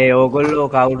සහ මේ ඕගොල්ලෝ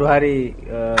කවුරු හරි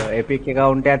එපික්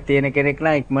account එකක් තියෙන කෙනෙක්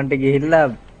නම් ඉක්මනට ගිහිල්ලා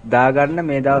දාගන්න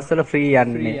මේ දවස්වල ෆ්‍රී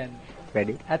යන්නේ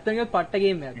වැඩි ඇත්තටම පට්ට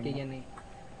ගේම් එකක් ඒ කියන්නේ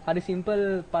හරි සිම්පල්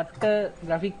පට්ට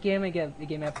ග්‍රැෆික් ගේම් එක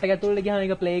ඒකේ මැප් එක ඇතුළට ගියාම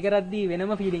ඒක ප්ලේ කරද්දී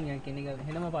වෙනම ෆීලිං එකක් එන එක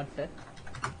වෙනම පට්ට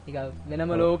ඒක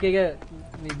වෙනම ලෝකයක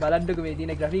මේ බලද්දක මේ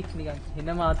තියෙන ග්‍රැෆික්ස් නිකන්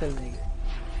වෙනම ආතල් මේක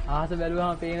ආහස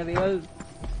බැලුවාම පේන දේවල්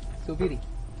සුපිරි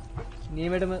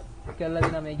නියමෙටම කරලා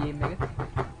දෙනා මේ ගේම් එක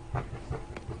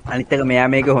අනිත් එක මෙයා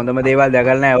මේක හොඳම දේවල්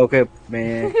දැකලා නැහැ ඕක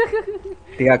මේ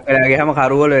ටිකක් වෙලා ගියාම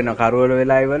කරවල වෙනවා කරවල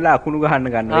වෙලා ඉවරලා අකුණු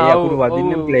ගහන්න ගන්නවා ඒ අකුණු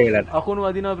වදින්න ප්ලේලට අකුණු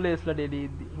වදිනවා ප්ලේස්ලට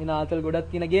එළියේදී වෙන ආතල්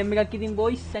ගොඩක් තියෙන ගේම් එකක් ඉතින්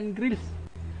boys and girls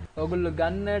ඔයගොල්ලෝ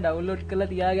ගන්න ඩවුන්ලෝඩ්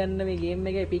කරලා තියාගන්න මේ ගේම්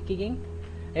එක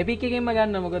එපික් එකෙන්ම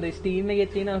ගන්න මොකද ස්ටීම් එකේ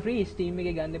තියෙනවා ෆ්‍රී ස්ටීම්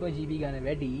එකේ ගන්න එපා GB ගන්න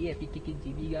වැඩි එපික් එකේ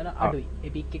GB ගන්න අඩුයි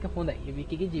එපික් එක හොඳයි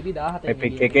එපික් එකේ GB 17යි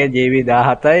එපික් එකේ GB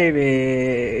 17යි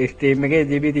මේ ස්ටීම් එකේ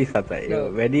GB 37යි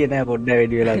වැඩි නෑ පොඩ්ඩක්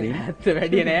වැඩි වෙලා තියෙන්නේ ඇත්ත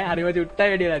වැඩි නෑ හරිම චුට්ටයි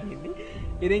වැඩි වෙලා තියෙන්නේ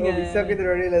ඉතින් 20ක් විතර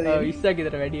වැඩි වෙලා තියෙන්නේ 20ක්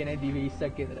විතර වැඩි නෑ GB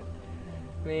 20ක් විතර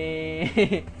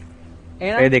මේ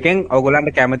ඒ දෙකෙන්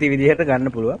ඔයගොල්ලන්ට කැමති විදිහට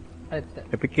ගන්න පුළුවන් ඇත්ත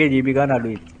එපික් එකේ GB ගන්න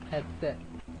අඩුයි ඇත්ත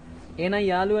එහෙනම්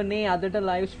යාළුවනේ අදට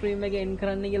ලයිව් ස්ට්‍රීම් එක එන්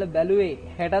කරන්න කියලා බැලුවේ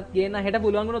හෙටත් ගේන හෙට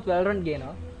පුළුවන් වුණොත් වැලරන්ට්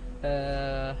ගේනවා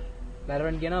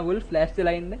වැලරන්ට් ගේනවා වුල් ෆ්ලෑෂ්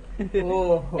වෙලා ඉන්න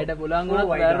හෙට පුළුවන් වුණොත්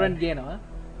වැලරන්ට් ගේනවා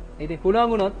ඉතින්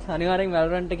පුළුවන් වුණොත් අනිවාර්යෙන්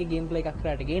වැලරන්ට් එකේ ගේම් ප්ලේ එකක්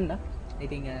කරාට ගේන්න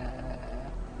ඉතින්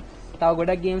තව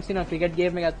ගොඩක් ගේම්ස් තියෙනවා ක්‍රිකට්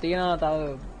ගේම් එකක් තියෙනවා තව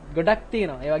ගොඩක්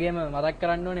තියෙනවා ඒ වගේම මතක්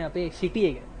කරන්න ඕනේ අපේ සිටි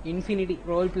එක ඉන්ෆිනිටි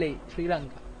රෝල් ප්ලේ ශ්‍රී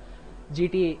ලංකා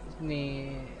GTA මේ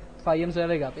 5M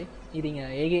සර්වර් එක අපේ ඉතින්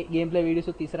ඒකේ ගේම් ප්ලේ වීඩියෝස්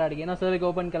උත් ඉස්සරහට ගෙනා සර්වර් එක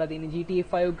ඕපන් කරලා තියෙන GTA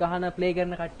 5 ගහන ප්ලේ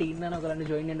කරන කට්ටිය ඉන්නවා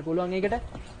ඔයගලන්ට ජොයින් වෙන්න පුළුවන් ඒකට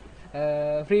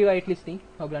ෆ්‍රී වයිට් ලිස්ටින්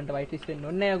ඔයගලන්ට වයිට් ලිස්ට් වෙන්න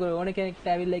ඕනේ නැහැ ඔයගොල්ලෝ ඕන කෙනෙක්ට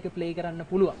ඇවිල්ලා ඒක ප්ලේ කරන්න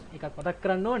පුළුවන් ඒකත් මතක්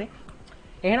කරන්න ඕනේ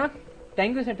එහෙනම්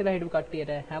thank you සෙට්ලා හිටපු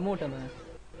කට්ටියට හැමෝටම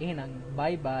එහෙනම්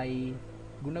bye bye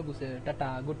ගුණබුස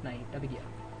ta-ta good night අපි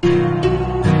ගියා